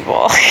wife.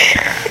 people.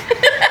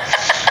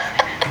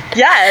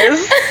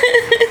 Yes.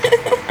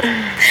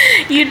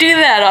 You do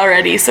that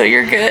already, so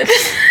you're good.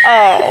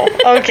 Oh,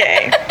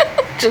 okay.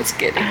 Just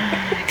kidding.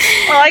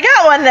 Well, I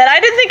got one then. I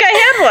didn't think I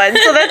had one,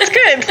 so that's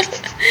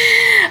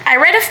good. I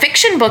read a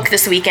fiction book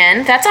this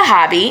weekend. That's a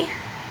hobby,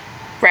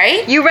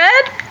 right? You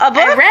read a book?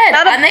 I read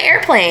not a, on the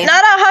airplane.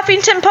 not a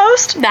Huffington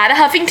Post? Not a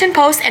Huffington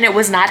Post, and it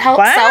was not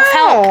Wow.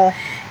 self-help.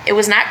 It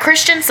was not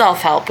Christian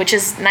self-help, which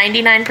is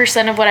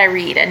 99% of what I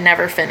read and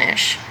never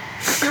finish.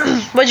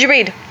 What'd you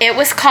read? It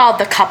was called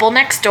The Couple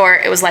Next Door.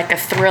 It was like a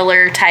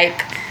thriller type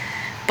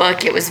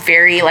book. It was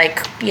very like,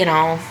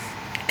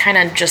 kind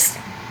of just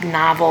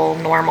novel,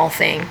 normal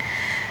thing.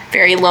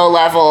 very low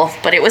level,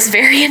 but it was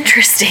very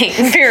interesting.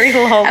 Very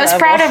low level. I was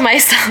proud of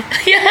myself.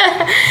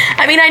 Yeah.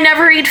 I mean, I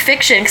never read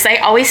fiction because I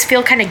always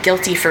feel kind of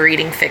guilty for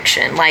reading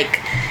fiction. Like,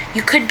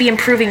 you could be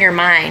improving your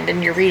mind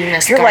and you're reading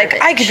this You're garbage.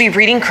 like, I could be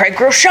reading Craig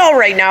Groeschel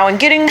right now and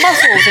getting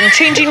muscles and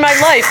changing my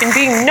life and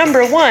being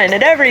number one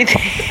at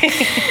everything.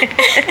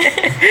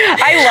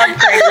 I love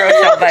Craig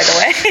Groeschel, by the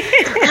way.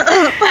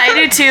 I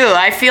do too.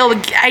 I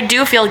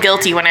do feel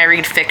guilty when I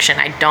read fiction.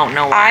 I don't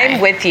know why.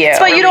 I'm with you.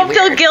 But you don't Really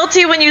feel weird.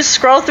 guilty when you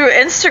scroll through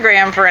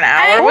Instagram for an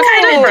hour. I What's the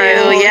kinda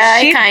difference? do, yeah.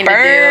 She I kinda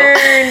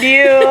burned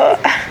you.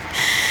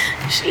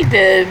 She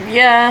did.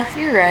 Yeah,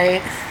 you're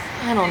right.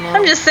 I don't know.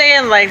 I'm just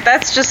saying, like,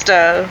 that's just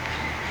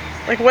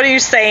like, what are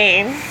you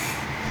saying?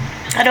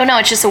 I don't know.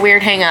 It's just a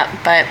weird hang up,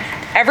 but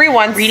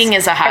reading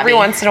is a hobby. Every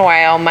once in a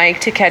while,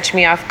 Mike, to catch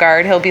me off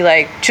guard, he'll be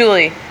like,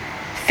 Julie,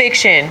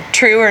 fiction,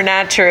 true or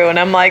not true? And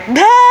I'm like, I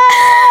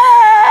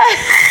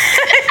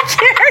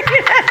can't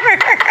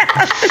remember.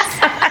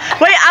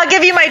 Wait, I'll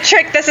give you my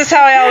trick. This is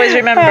how I always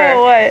remember.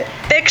 Oh, what?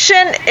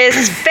 Fiction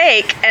is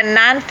fake and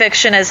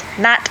nonfiction is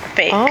not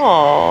fake.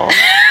 Oh.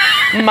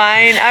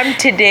 Mine, I'm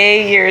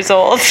today years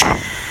old.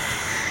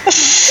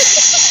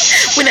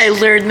 When I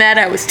learned that,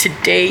 I was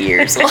today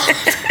years old.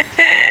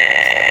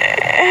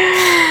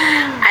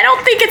 I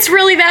don't think it's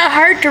really that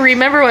hard to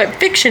remember what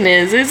fiction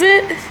is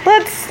it?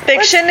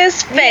 Fiction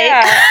is fake.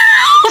 Yeah.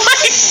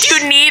 Do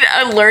you need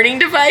a learning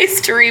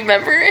device to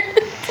remember it?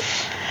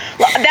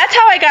 That's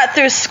how I got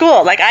through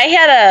school. Like, I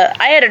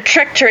had a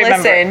trick to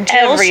remember Listen,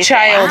 Jill's everything.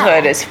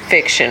 childhood is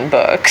fiction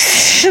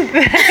books.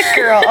 That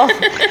girl.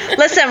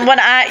 Listen,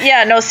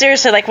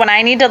 seriously, like, when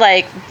I need to,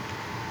 like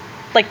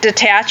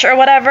detach or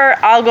whatever,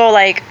 I'll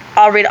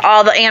read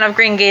all the Anne of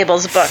Green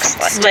Gables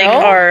books, like,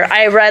 No. or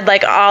I read,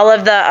 like, all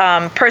of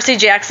the Percy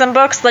Jackson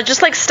books, like,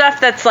 just, like, stuff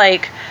that's,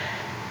 like,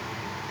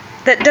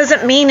 that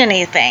doesn't mean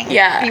anything.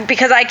 Yeah.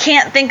 Because I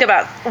can't think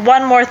about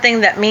one more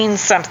thing that means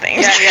something.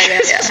 Yeah.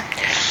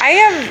 I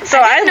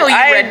didn't know you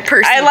read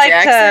Percy I like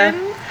Jackson.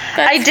 to.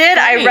 That's I did.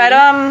 funny. I read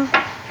them.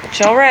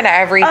 Jill read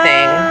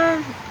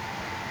everything.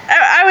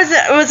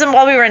 It was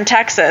while we were in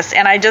Texas,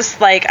 and I just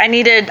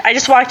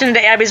walked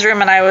into Abby's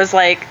room and I was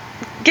like,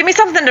 give me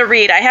something to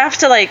read. I have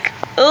to, like,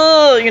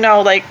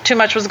 too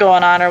much was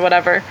going on or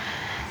whatever.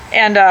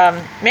 And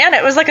man,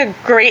 it was like a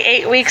great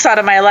 8 weeks out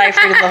of my life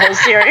reading the whole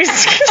series.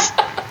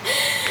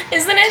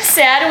 Isn't it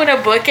sad when a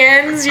book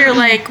ends? You're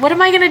like, what am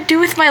I gonna do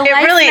with my life It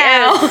really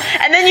now? is.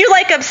 And then you,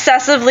 like,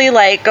 obsessively,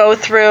 like, go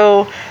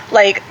through,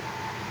 like,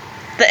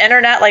 the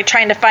internet, like,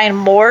 trying to find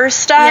more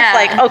stuff. Yeah.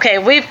 Like, okay,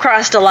 we've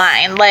crossed a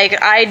line.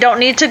 Like, I don't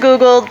need to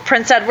Google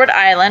Prince Edward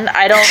Island.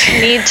 I don't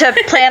need to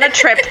plan a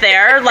trip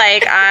there.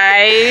 Like,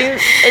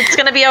 it's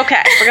gonna be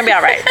okay. We're gonna be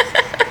all right.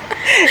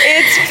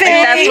 It's fake.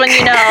 Like, that's when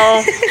you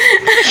know.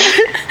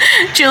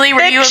 Julie,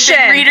 were you a Fiction.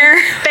 big reader?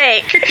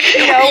 Fake.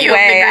 No You a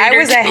way. big I reader,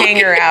 was a Julie?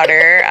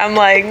 hanger-outer. I'm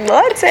like,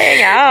 let's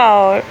hang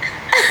out.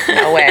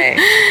 No way.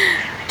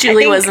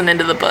 Julie think- wasn't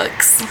into the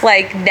books.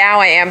 Like, now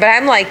I am, but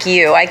I'm like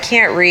you. I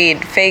can't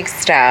read fake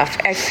stuff.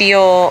 I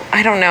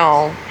don't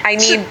know. I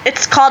need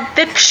It's called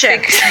fiction.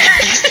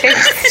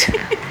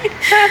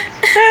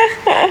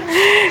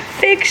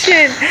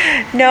 fiction.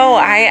 No,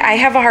 I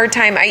have a hard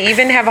time. I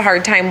even have a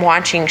hard time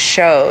watching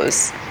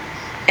shows.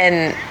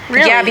 And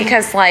Really? yeah,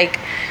 because like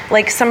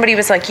somebody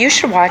was like, you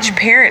should watch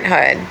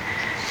Parenthood.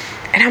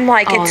 And I'm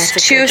like, Oh, it's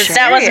that's a too good choice. serious.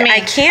 That was me. I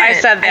can't. I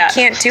said that. I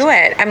can't do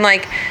it. I'm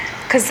like,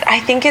 because I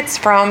think it's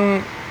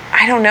from,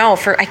 I don't know,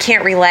 I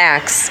can't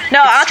relax. No,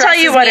 It I'll tell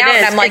you stresses what me it out,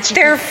 and is. I'm like, It's-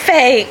 they're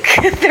fake.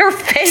 They're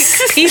fake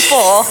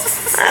people.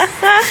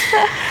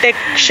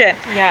 Fiction.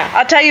 Yeah.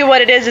 I'll tell you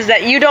what it is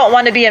that you don't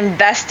want to be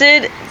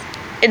invested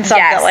in something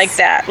Yes. like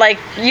that. Like,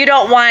 you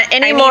don't want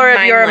any I need more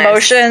of your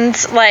mindless.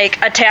 emotions,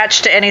 like,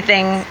 attached to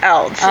anything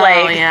else.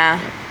 Oh, yeah.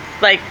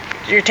 Like,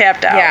 you're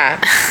tapped out. Yeah.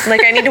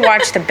 Like, I need to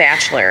watch The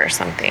Bachelor or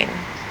something.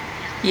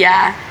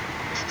 Yeah.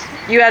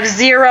 You have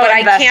zero But I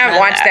investment can't in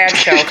watch that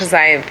show because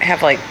I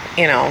have, like,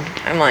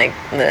 I'm like,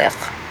 ugh.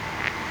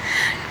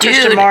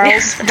 Christian Dude,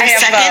 morals. the I have,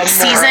 second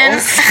season,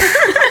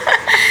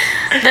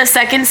 the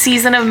second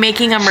season of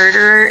Making a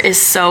Murderer is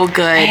so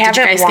good. I Did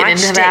haven't you guys watched get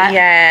into it that?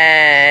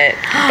 yet.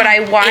 But I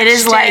watched it. It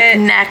is like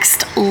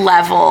next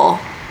level.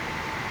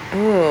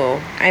 Ooh,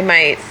 I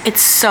might.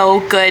 It's so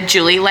good,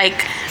 Julie. Like,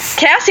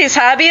 Cassie's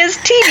hobby is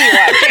TV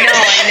watching. No,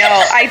 I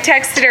know. I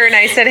texted her and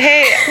I said,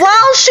 hey,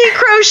 While she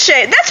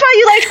crocheted. That's why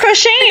you liked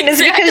crocheting, is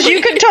because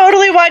you could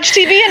totally watch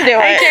TV and do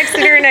I it.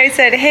 texted her and I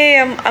said, hey,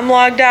 I'm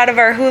logged out of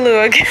our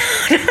Hulu account.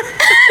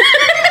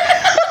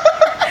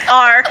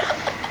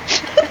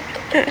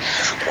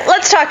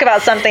 Let's talk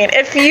about something.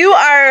 If you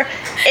are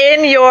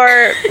in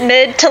your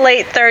mid to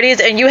late 30s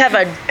and you have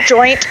a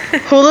joint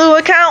Hulu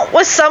account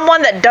with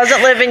someone that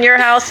doesn't live in your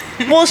house,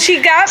 Well,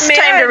 she got mad.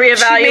 time to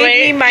reevaluate. She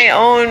made me my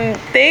own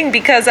thing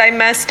because I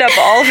messed up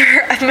all of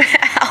her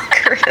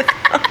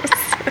algorithms.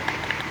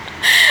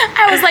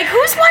 I was like,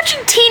 who's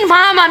watching Teen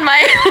Mom on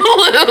my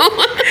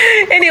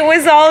Hulu? And it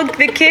was all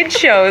the kid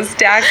shows,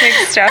 Dak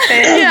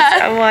McStuffins. Yeah.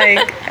 I'm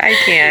like, I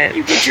can't.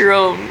 You get your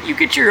own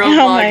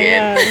Oh my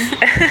login.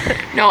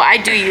 God. No, I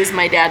do use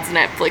my dad's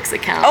Netflix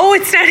account. Oh,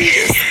 it's not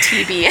even.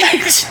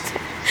 TBH.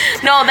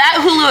 No, that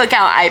Hulu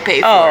account I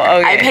pay for. Oh,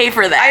 okay. I pay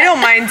for that. I don't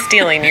mind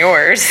stealing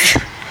yours.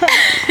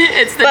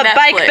 It's the But Netflix.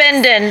 Bike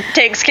Bendin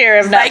takes care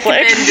of Bike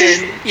Netflix.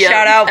 Bendin. Yep,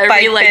 Shout out every,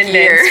 Bike like,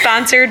 year. Bendin.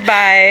 Sponsored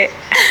by.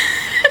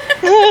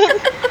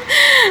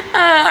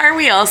 Are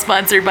we all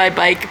sponsored by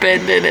Bike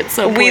Bendin at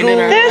some We point in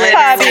our This Literally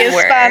hobby is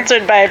were.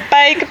 sponsored by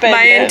Bike Bendin.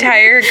 My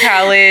entire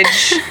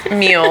college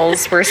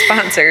meals were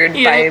sponsored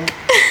Yep.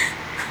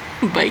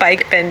 by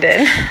Bike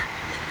Bendin.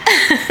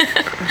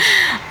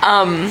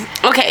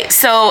 Okay,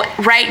 so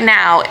right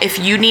now, if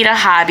you need a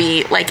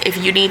hobby, like if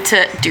you need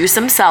to do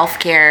some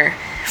self-care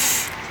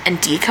and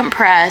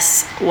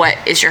decompress, what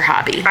is your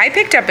hobby? I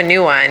picked up a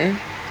new one.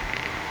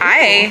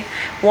 I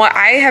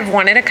have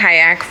wanted a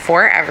kayak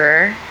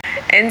forever,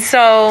 and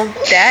so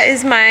that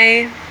is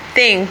my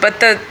thing. But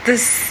the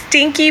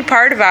stinky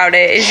part about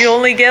it is you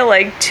only get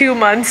like 2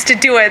 months to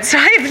do it, so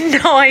I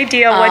have no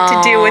idea what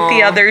to do with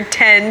the other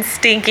 10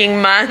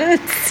 stinking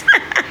months.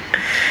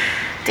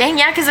 Dang,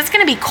 yeah, because it's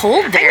going to be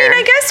cold there. I mean,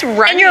 I guess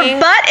running. And your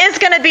butt is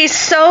going to be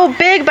so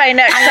big by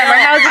next I know. summer.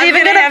 How's it I'm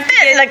even gonna going have to to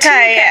fit in the get 2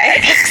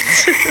 kayak?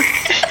 kayaks.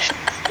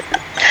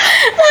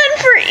 One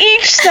for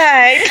each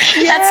side.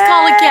 That's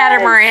called a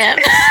catamaran.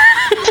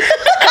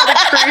 Called a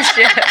cruise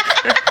ship.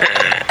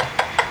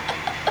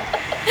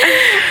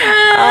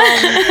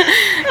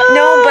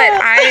 No, but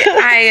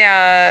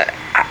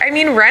I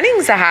mean,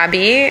 running's a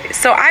hobby,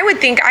 so I would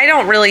think I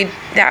don't really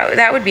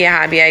that would be a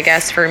hobby, I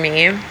guess, for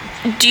me.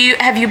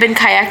 Have you been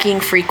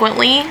kayaking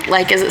frequently?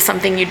 Like, is it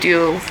something you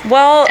do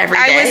Well, every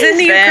I day? was in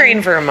the It's been-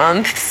 Ukraine for a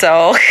month,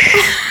 so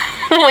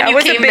when that you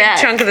was came a big back?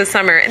 chunk of the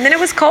summer, and then it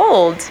was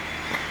cold.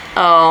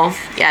 Oh,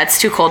 yeah, it's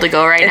too cold to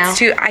go right now. It's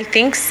too. I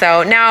think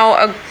so.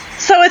 Now,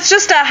 So it's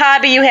just a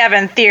hobby you have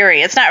in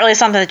theory. It's not really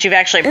something that you've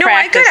actually no, I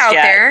practiced got out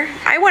yet. there.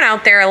 I went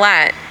out there a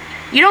lot.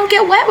 You don't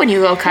get wet when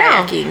you go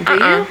kayaking, do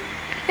uh-uh. you?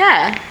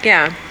 Yeah.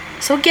 Yeah.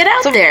 So get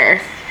out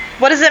there.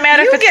 What does it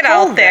matter You if it's get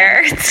cold out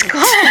there. It's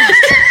cold.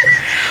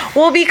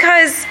 Well,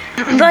 because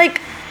like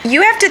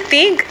you have to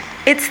think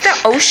it's the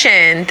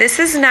ocean. This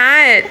is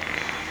not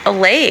a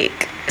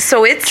lake.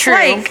 So it's True.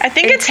 like I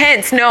think it's-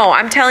 intense. No,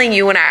 I'm telling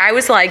you, when I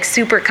was like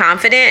super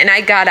confident and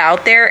I got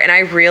out there and I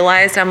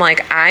realized I'm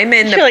like, I'm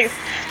in the You're like,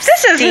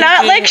 this is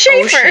not Lake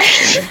stinking Schaefer.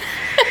 ocean.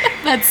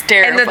 That's And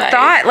terrifying. the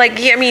thought, like,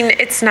 I mean,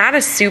 it's not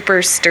a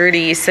super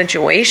sturdy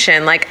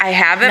situation. Like, I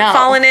haven't No.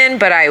 fallen in,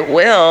 but I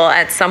will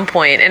at some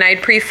point, and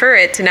I'd prefer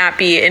it to not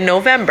be in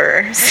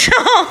November. So,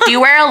 Do you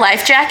wear a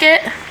life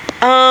jacket?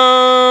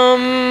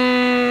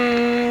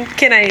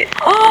 can I?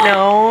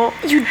 No,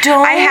 You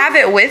don't? I have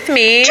it with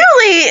me.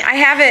 Julie, I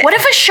have it. What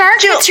if a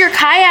shark hits your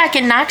kayak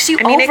and knocks you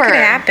I mean, over? it could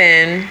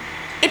happen.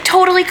 It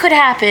totally could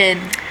happen.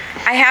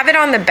 I have it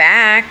on the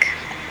back.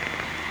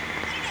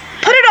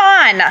 put it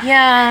on.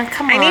 Yeah,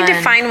 come on. I need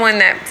to find one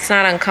that's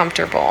not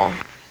uncomfortable.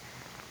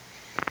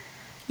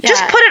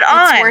 Just put it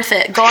on. It's worth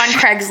it. Go on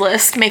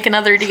Craigslist, make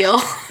another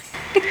deal.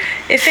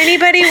 If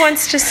anybody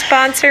wants to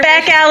sponsor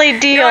Back me, alley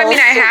deal. no, I mean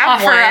I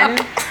have Offer one.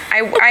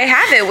 up. I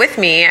have it with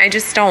me. I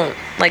just don't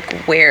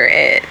like wear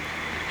it.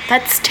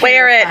 That's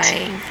Wear it.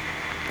 terrifying.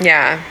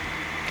 Yeah,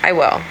 I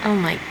will. Oh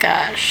my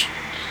gosh.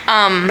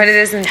 But it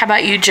isn't. How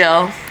about you,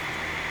 Jill?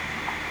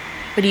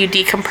 When you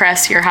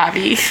decompress your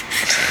hobby?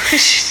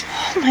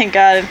 Oh my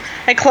god.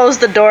 I close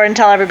the door and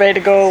tell everybody to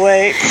go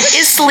away.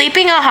 Is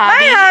sleeping a My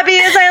hobby? hobby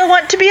is I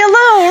want to be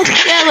alone.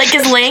 Yeah, like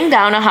is laying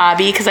down a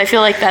hobby? Because I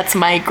feel like that's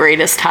my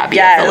greatest hobby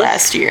of Yes. the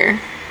last year.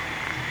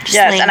 Just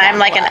Yes, laying and I'm down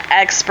like a an lot.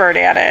 expert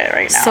at it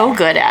right now. So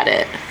good at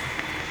it.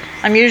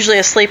 I'm usually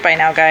asleep by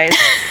now, guys.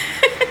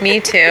 Me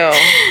too.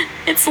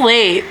 It's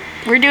late.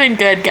 We're doing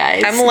good,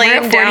 guys. I'm We're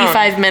laying at down.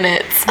 45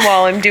 minutes.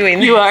 While I'm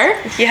doing. You are?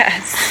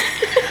 Yes.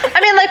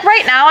 I mean, like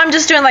right now, I'm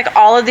just doing like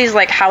all of these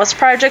like house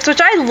projects, which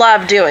I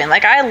love doing.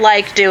 Like I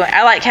like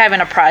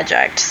having a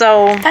project.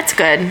 So That's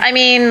good. I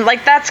mean,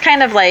 like that's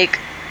kind of like,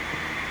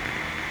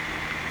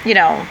 you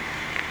know,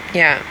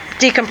 Yeah.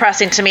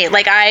 decompressing to me.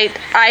 Like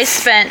I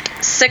spent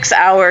 6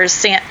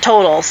 hours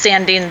total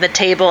sanding the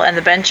table and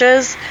the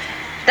benches.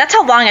 That's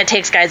how long it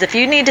takes, guys. If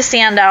you need to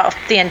sand out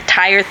the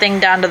entire thing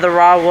down to the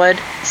raw wood,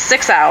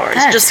 6 hours.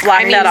 That's Just lock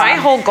I mean, that my off.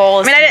 whole goal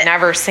is I mean, I to didn't-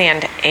 never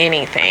sand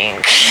anything.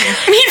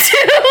 Me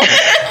too.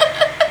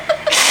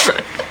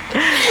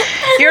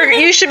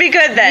 You should be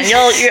good then.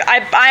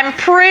 I'm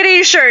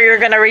pretty sure you're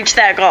gonna reach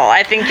that goal.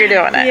 I think you're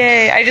doing it.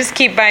 Yay! I just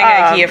keep buying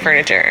IKEA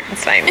furniture.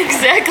 It's fine.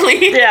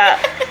 Exactly.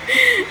 Yeah.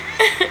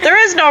 There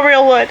is no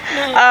real wood.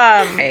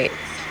 Right.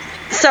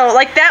 So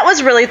like that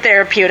was really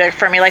therapeutic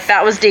for me. Like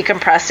that was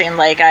decompressing.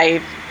 Like I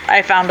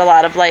found a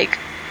lot of like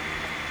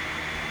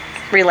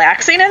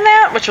relaxing in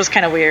that, which was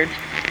kind of weird.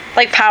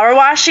 Like power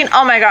washing.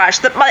 Oh my gosh.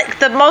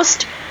 The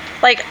most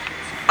like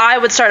I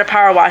would start a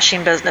power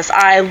washing business.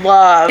 I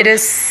love It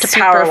is to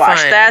super power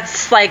wash. fun.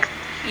 That's like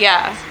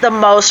Yeah. the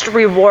most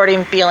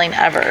rewarding feeling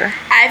ever.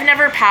 I've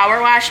never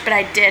power washed, but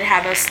I did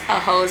have a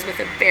hose with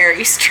a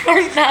very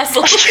strong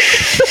nozzle.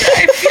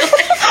 I feel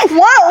like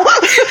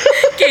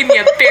Whoa! gave me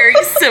a very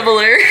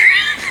similar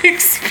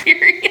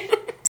experience.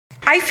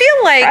 I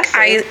feel like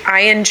Impressive. I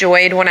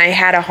enjoyed when I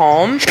had a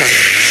home.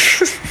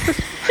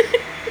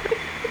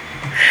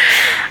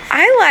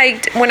 I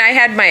liked when I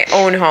had my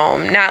own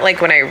home, not like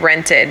when I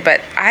rented,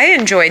 but I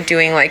enjoyed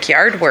doing like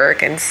yard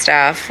work and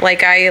stuff.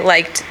 Like I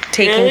liked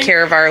taking Really?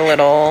 care of our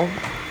little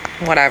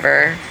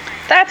whatever.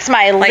 That's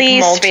my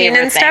least mulching favorite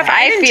and thing. stuff.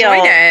 I feel,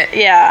 enjoyed it.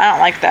 Yeah, I don't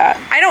like that.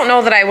 I don't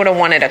know that I would have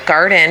wanted a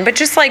garden, but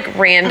just like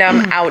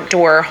random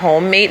outdoor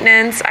home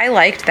maintenance, I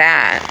liked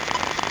that.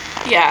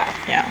 Yeah.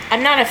 Yeah.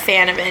 I'm not a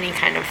fan of any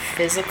kind of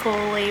physical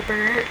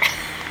labor.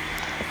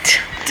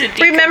 to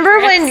Remember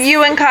decompress. when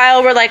you and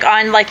Kyle were like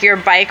on like your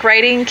bike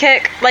riding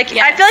kick? Like I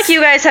Yes. feel like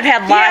you guys have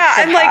had lots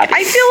Yeah, of I'm like, hobbies.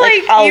 I feel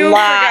like a you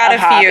lot forgot of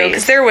a few hobbies.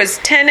 because there was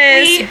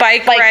tennis, We-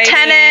 bike like riding,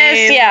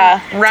 tennis, yeah.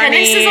 running.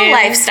 Tennis is a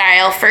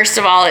lifestyle. First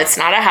of all, it's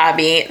not a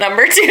hobby.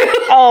 Number two.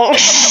 Oh,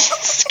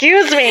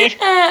 excuse me.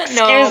 No,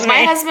 Excuse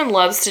my me. husband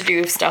loves to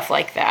do stuff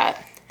like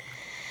that.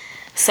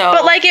 So,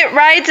 But like it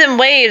rides in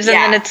waves and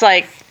Yeah. then it's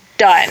like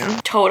done.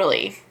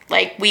 totally.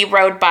 Like we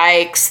rode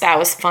bikes. That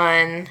was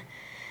fun.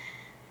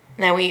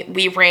 Then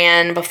we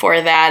ran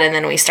before that, and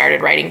then we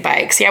started riding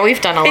bikes. Yeah,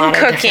 we've done a lot And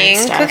of cooking.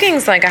 different stuff.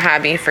 Cooking's like a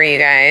hobby for you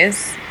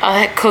guys.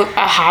 A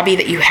hobby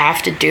that you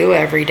have to do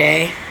every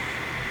day.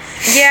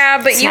 Yeah,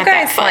 but It's you not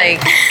that guys fun.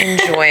 like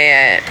enjoy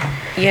it,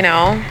 you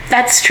know?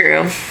 That's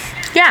true.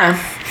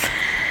 Yeah.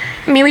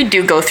 I mean, we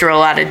do go through a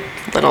lot of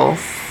little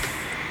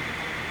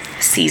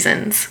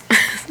seasons.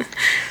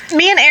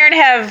 Me and Aaron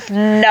have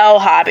no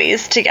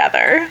hobbies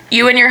together.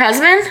 You and your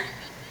husband?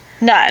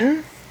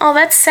 None. Oh,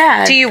 that's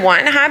sad. Do you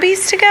want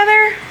hobbies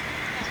together?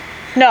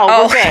 No,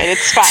 Oh. we're good.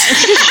 It's fine.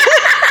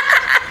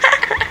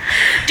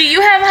 Do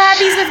you have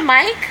hobbies with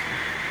Mike?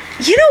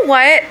 You know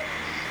what?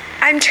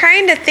 I'm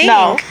trying to think.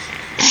 No.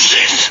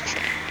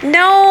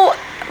 No,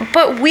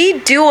 but we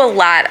do a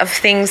lot of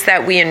things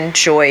that we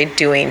enjoy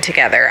doing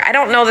together. I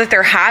don't know that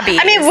they're hobbies.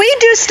 I mean, we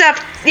do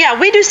stuff. Yeah,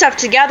 we do stuff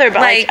together.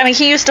 But like, I mean,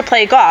 he used to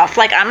play golf.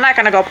 Like, I'm not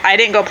gonna go. I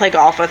didn't go play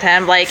golf with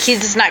him. Like, he's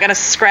just not gonna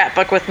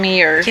scrapbook with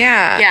me or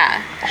yeah.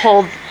 Yeah.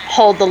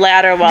 hold the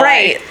ladder while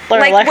Right. I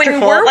learn Like when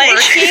electrical. we're Like-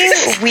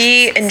 working,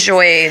 we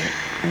enjoy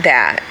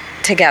that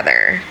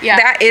together.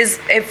 Yeah.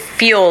 It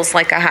feels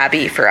like a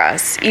hobby for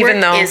us, even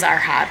Work though is our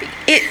hobby.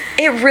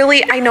 it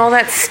really, I know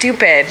that's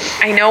stupid.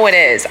 I know it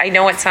is. I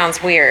know it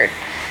sounds weird.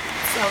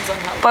 Sounds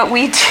unhealthy. But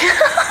we do.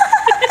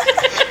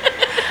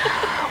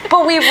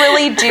 But we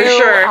really do. For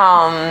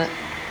sure.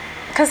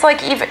 Because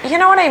like even you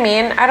know what I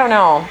mean. I don't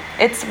know.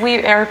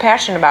 We are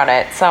passionate about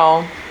it.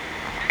 So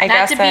I Not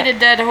guess to beat a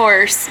dead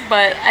horse,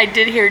 but I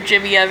did hear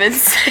Jimmy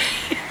Evans say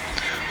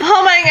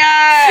Oh my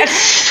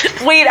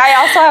gosh, Wait, I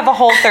also have a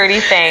whole 30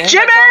 thing.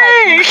 Jimmy!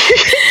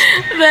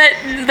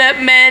 that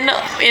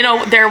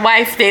men, their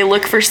wife, they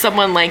look for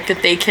someone like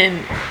that they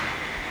can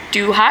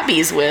do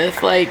hobbies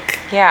with, like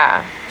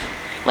Yeah.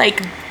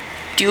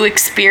 do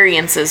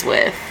experiences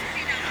with.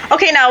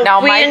 Okay, now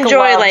Now we Mike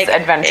enjoy loves like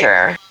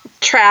adventure.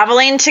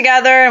 traveling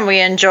together, and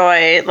we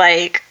enjoy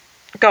like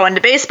going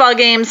to baseball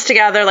games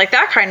together, like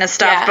that kind of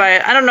stuff. Yeah.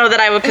 But I don't know that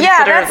I would Yeah,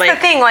 consider that's the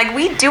like thing. Like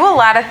we do a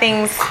lot of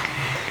things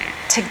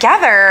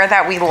together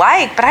that we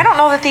like, but I don't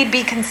know that they'd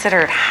be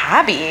considered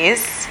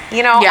hobbies.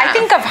 You know, Yeah. I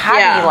think of hobby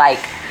Yeah. like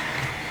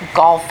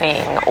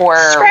golfing or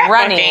Scrapbooking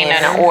running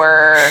and-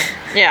 or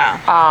yeah,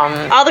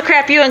 all the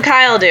crap you and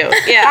Kyle do.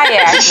 Yeah,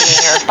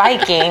 kayaking or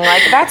biking.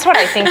 Like that's what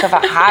I think of a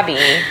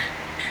hobby.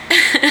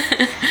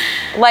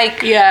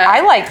 Like, Yeah. I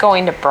like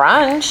going to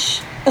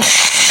brunch.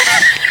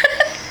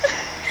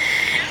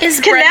 Is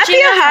Can that be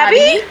brunching a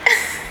hobby?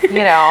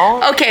 You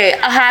know, Okay,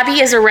 a hobby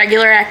is a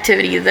regular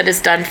activity that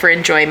is done for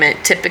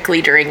enjoyment,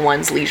 typically during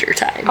one's leisure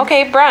time.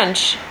 okay,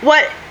 brunch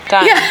What?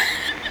 done. Yeah.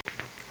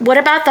 What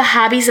about the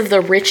hobbies of the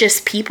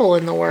richest people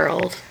in the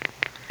world?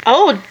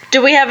 Oh,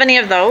 do we have any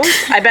of those?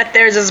 I bet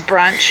theirs is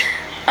brunch.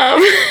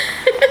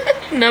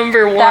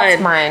 Number one,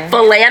 That's mine.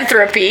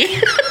 philanthropy.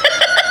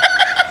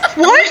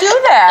 What? Do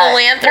that.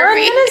 Philanthropy. We're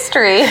in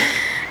ministry.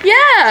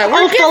 Yeah,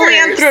 we're Oh, givers.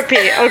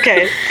 philanthropy.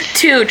 Okay.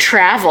 2,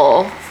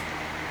 travel.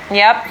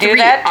 Yep, do 3,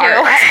 that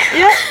too.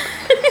 Yep.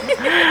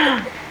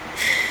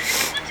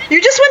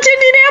 You just went to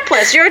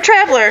Indianapolis. You're a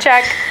traveler.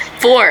 Check.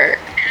 4,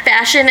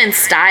 fashion and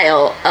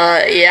style.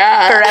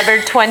 Yeah. Forever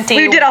 20.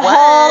 We did a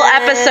whole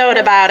episode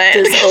about it.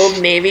 Does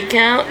Old Navy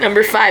count?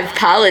 Number 5,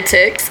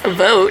 politics.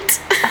 Vote.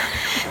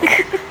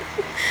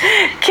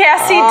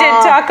 Cassie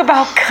did talk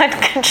about gun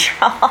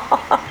control.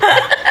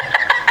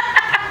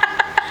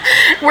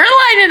 We're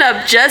lining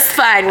up just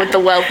fine with the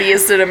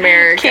wealthiest in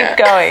America. Keep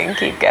going,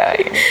 keep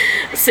going.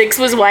 6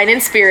 was wine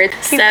and spirits.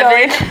 Keep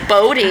 7, going.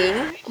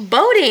 boating.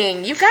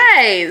 Boating, you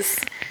guys.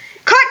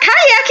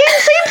 Kayaking,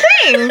 same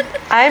thing.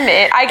 I'm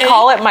in. I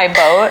call it my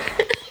boat.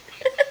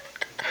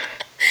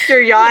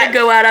 Your yacht.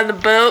 Go out on the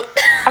boat.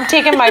 I'm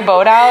taking my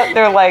boat out.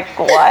 They're like,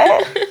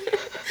 what?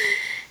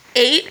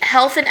 8,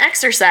 health and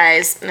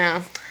exercise.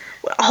 No.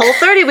 Whole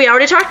 30. We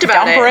already talked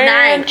about Dump it. it.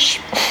 9,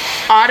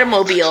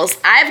 automobiles.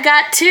 I've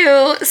got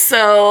 2,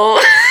 so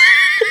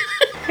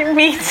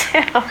Me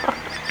too.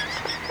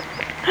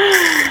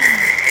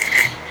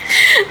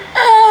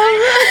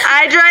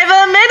 I drive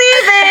a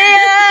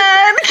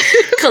minivan.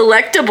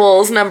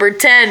 collectibles. Number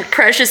 10,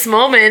 precious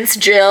moments.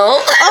 Jill.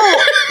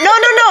 Oh,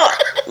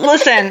 no.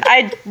 Listen,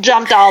 I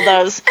jumped all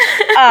those.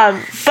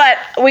 But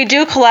we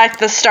do collect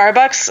the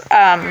Starbucks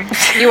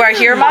You Are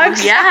Here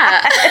mugs.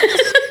 Yeah,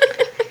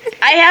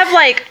 I have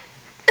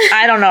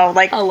I don't know,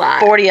 a lot.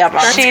 40 of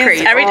them. That's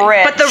crazy.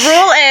 Rich. But the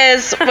rule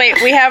is,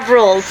 we have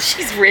rules.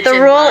 She's rich. The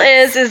in rule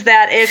mugs. is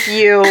that if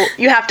you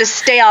have to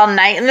stay all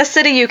night in the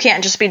city, you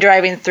can't just be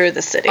driving through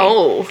the city.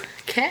 Oh,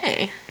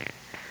 okay.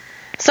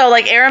 So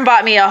Aaron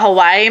bought me a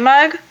Hawaii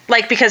mug,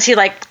 because he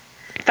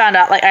found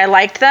out I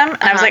liked them,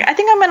 and I was I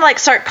think I'm gonna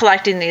start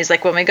collecting these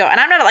when we go. And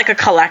I'm not a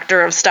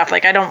collector of stuff. I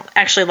don't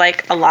actually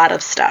like a lot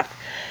of stuff.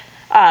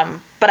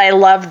 But I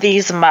love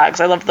these mugs.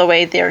 I love the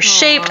way they're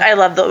shaped. I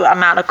love the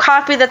amount of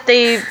coffee that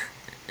they.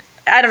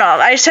 I don't know.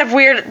 I just have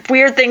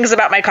weird things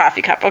about my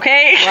coffee cup.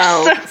 Okay.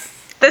 Well, So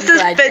this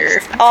glad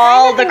fits you're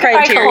all the I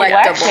criteria.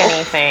 collect Collectible.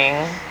 anything.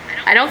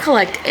 I don't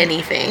collect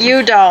anything.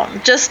 You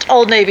don't. Just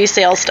Old Navy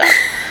sale stuff.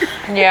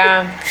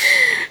 Yeah.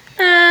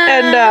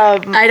 And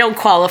I don't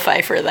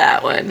qualify for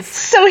that one.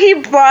 so he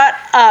bought.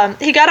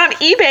 He got on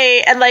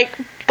eBay and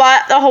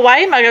bought the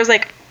Hawaii mug. I was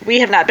like, we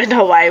have not been to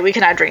Hawaii. We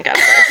cannot drink out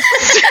of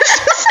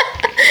this.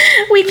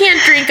 We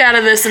can't drink out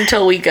of this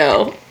until we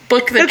go.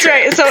 Book the That's trip.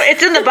 right. So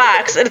it's in the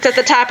box and it's at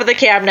the top of the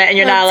cabinet and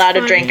you're not allowed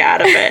to drink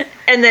out of it.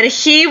 And then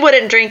he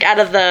wouldn't drink out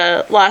of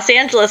the Los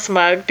Angeles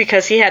mug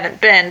because he hadn't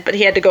been, but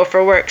he had to go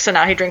for work. So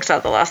now he drinks out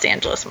of the Los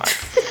Angeles mug.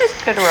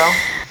 Good rule.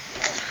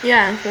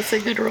 Yeah, that's a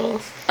good rule.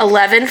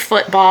 11,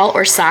 football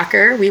or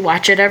soccer. We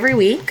watch it every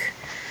week.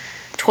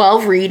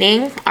 12,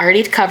 reading.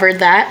 Already covered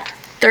that.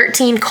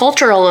 13,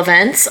 cultural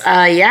events.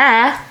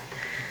 Yeah.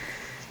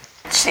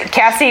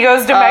 Cassie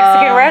goes to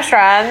Mexican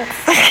restaurants.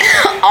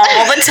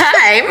 All the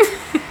time.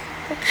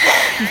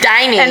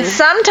 Dining. And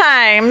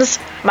sometimes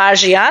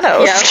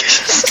Maggiano's. Yep.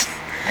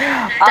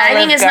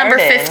 Dining Olive is number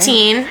Garden.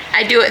 15.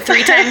 I do it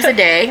 3 times a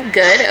day.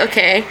 Good,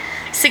 okay.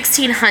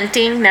 16,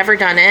 hunting. Never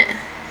done it.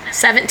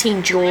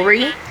 17,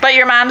 jewelry. But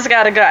your mom's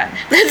got a gun.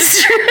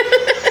 That's true.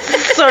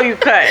 So you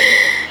could.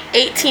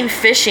 18,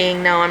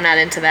 fishing. No, I'm not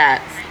into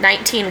that.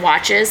 19,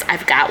 watches.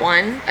 I've got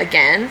one.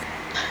 Again.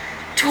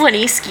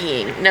 20,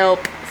 skiing.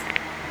 Nope.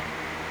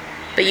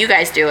 But you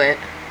guys do it.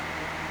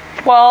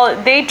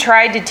 Well, they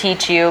tried to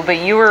teach you, but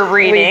you were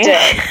reading. We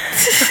did.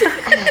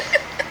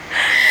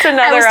 It's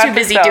another I was too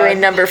busy episode. doing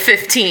number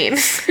 15.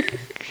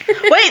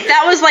 Wait,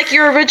 that was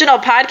your original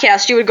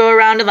podcast. You would go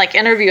around and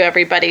interview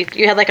everybody.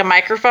 You had a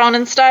microphone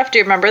and stuff. Do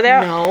you remember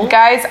that? No.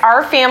 Guys,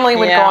 our family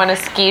would Yeah. go on a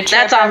ski trip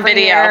That's on every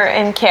video. year,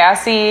 and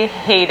Cassie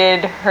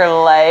hated her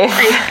life.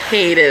 I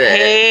hated it.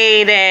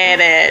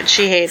 Hated it.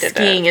 She hated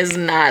Skiing it. is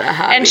not a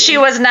hobby. And she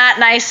was not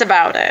nice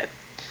about it.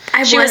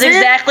 I She was wasn't?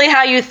 exactly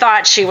how you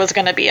thought she was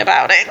going to be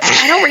about it.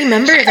 I don't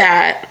remember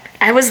that.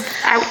 I was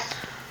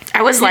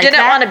You like didn't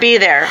that. want to be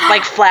there,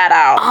 flat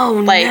out. Oh,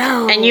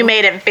 no. And you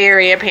made it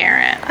very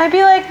apparent. I'd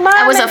be like, Mom,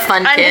 I was a is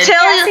fun kid. Until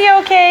Cassie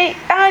okay?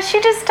 She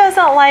just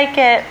doesn't like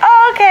it.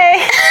 Oh,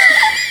 okay.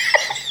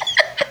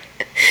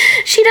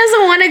 She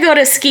doesn't want to go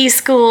to ski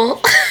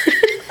school.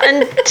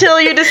 until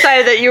you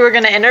decided that you were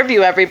going to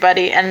interview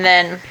everybody, and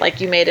then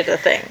you made it a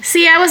thing.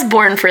 See, I was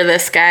born for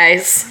this,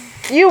 guys.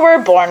 You were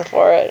born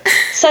for it.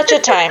 Such a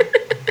time.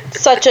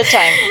 Such a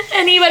time.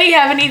 Anybody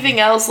have anything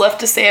else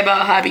left to say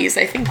about hobbies?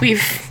 I think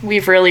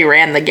we've really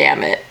ran the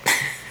gamut.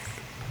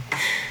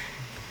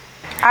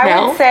 I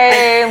No? would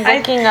say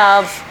looking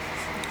up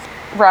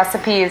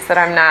recipes that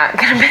I'm not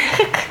going to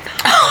make.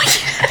 Oh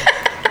yeah.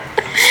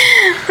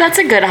 That's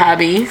a good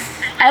hobby.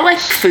 I like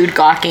food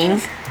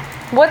gawking.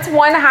 What's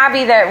one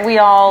hobby that we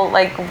all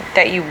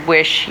that you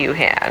wish you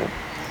had?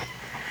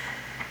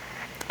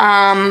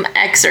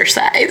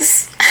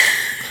 Exercise.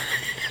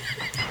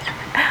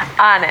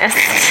 Honest.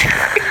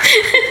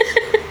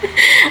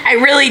 I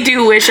really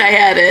do wish I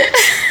had it.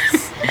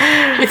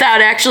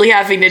 Without actually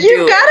having to do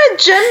You it. got a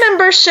gym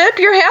membership.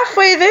 You're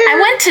halfway there. I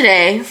went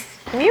today.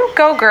 You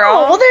go, girl.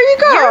 Oh, well, there you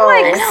go.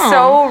 You're I know.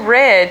 so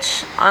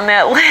rich on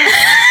that list.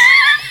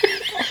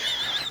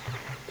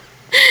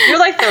 You're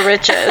the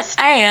richest.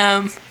 I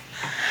am.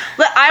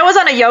 I was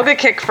on a yoga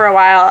kick for a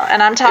while,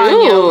 and I'm telling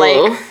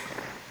you,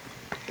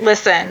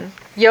 listen,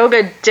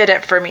 yoga did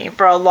it for me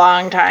for a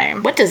long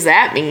time. What does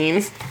that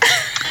mean?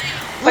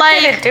 What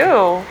did it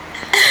do?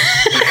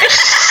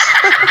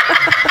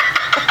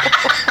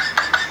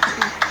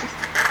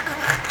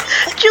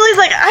 Julie's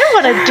like, I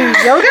want to do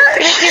yoga.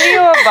 Did it give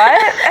you a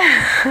butt?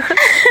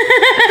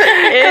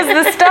 Because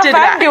the stuff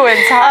I'm doing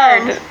is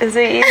hard. Is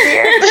it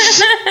easier?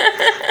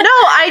 No,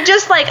 I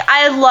just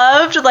I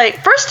loved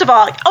first of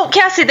all,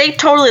 Cassie, they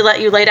totally let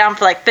you lay down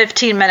for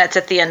 15 minutes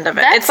at the end of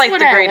it. That's it's the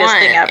what I greatest want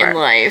thing ever in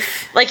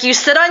life. You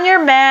sit on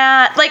your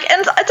mat,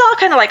 and it's all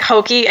kind of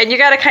hokey, and you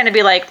got to kind of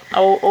be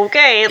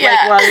okay,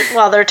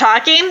 while they're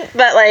talking,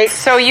 but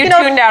So you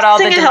tuned out all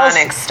the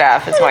demonic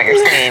stuff, is what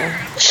you're saying.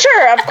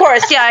 Sure, of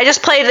course, yeah. I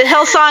just played the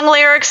Hillsong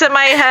lyrics in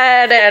my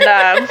head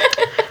and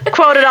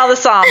quoted all the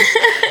Psalms.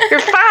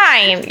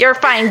 You're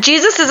fine.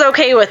 Jesus is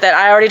okay with it.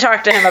 I already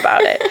talked to him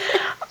about it.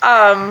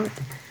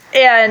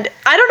 And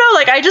I don't know,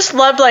 I just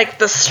loved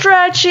the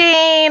stretching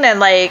and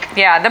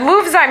Yeah, the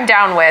moves I'm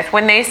down with.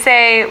 When they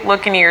say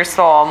look into your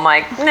soul, I'm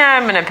like, nah,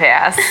 I'm gonna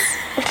pass.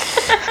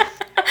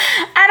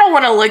 I don't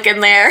want to look in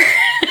there.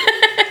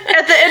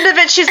 At the end of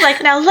it, she's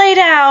like, now lay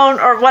down,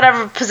 or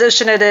whatever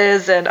position it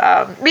is. And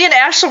me and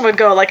Ashlyn would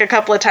go a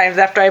couple of times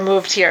after I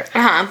moved here.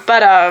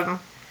 But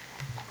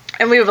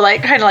and we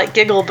would kind of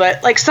giggle,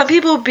 but some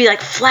people would be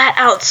flat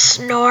out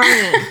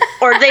snoring,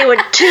 or they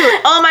would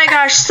toot. Oh my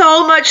gosh,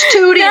 so much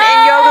tooting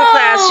in yoga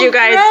class, you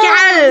guys. No.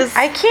 Yes,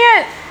 I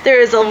can't. there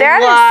is a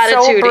lot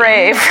of tooting.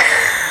 Brave.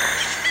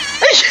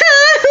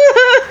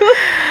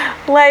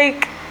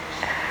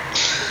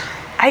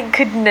 I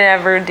could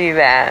never do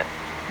that.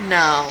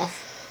 No.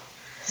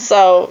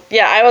 So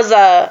yeah, I was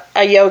a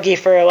yogi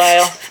for a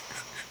while.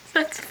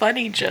 That's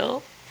funny,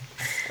 Jill.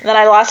 Then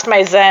I lost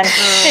my zen.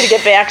 Need to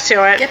get back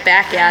to it. Get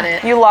back at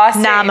it. You lost it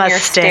in your Namaste.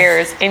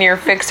 stairs, in your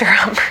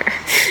fixer-upper.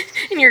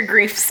 In your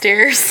grief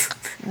stairs.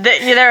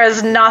 There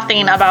is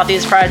nothing about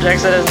these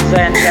projects that is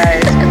zen,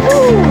 guys.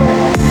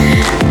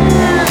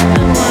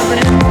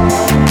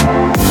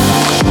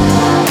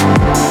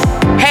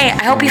 Hey,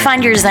 I hope you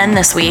find your zen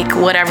this week,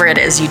 whatever it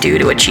is you do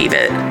to achieve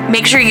it.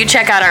 Make sure you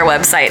check out our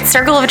website,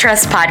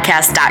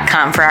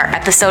 circleoftrustpodcast.com, for our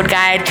episode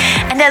guide.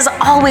 And as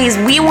always,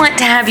 we want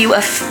to have you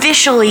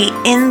officially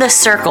in the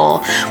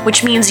circle,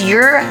 which means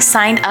you're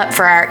signed up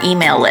for our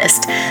email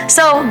list.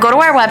 So go to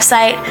our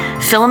website,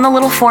 fill in the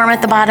little form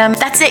at the bottom.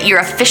 That's it, you're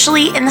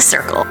officially in the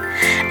circle.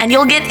 And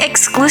you'll get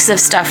exclusive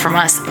stuff from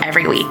us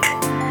every week.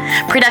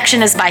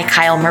 Production is by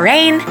Kyle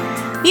Moraine.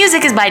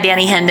 Music is by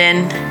Danny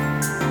Hendon.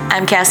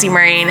 I'm Cassie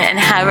Moraine, and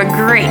have a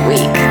great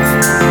week.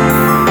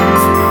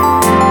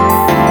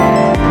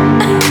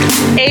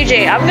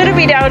 AJ, I'm gonna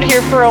be down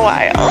here for a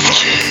while.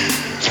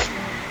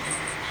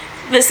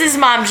 This is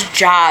Mom's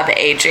job,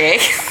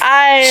 AJ.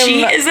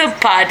 She is a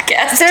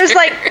podcaster. There's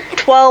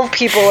 12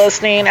 people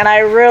listening, and I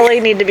really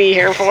need to be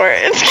here for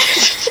it.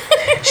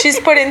 She's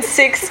put in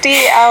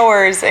 60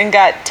 hours and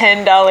got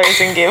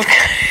 $10 in gift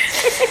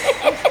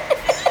cards.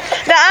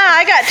 Nah,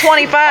 I got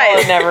 25.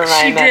 Oh, never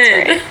mind. She That's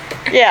did. right.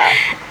 Yeah.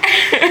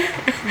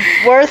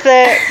 Worth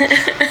it.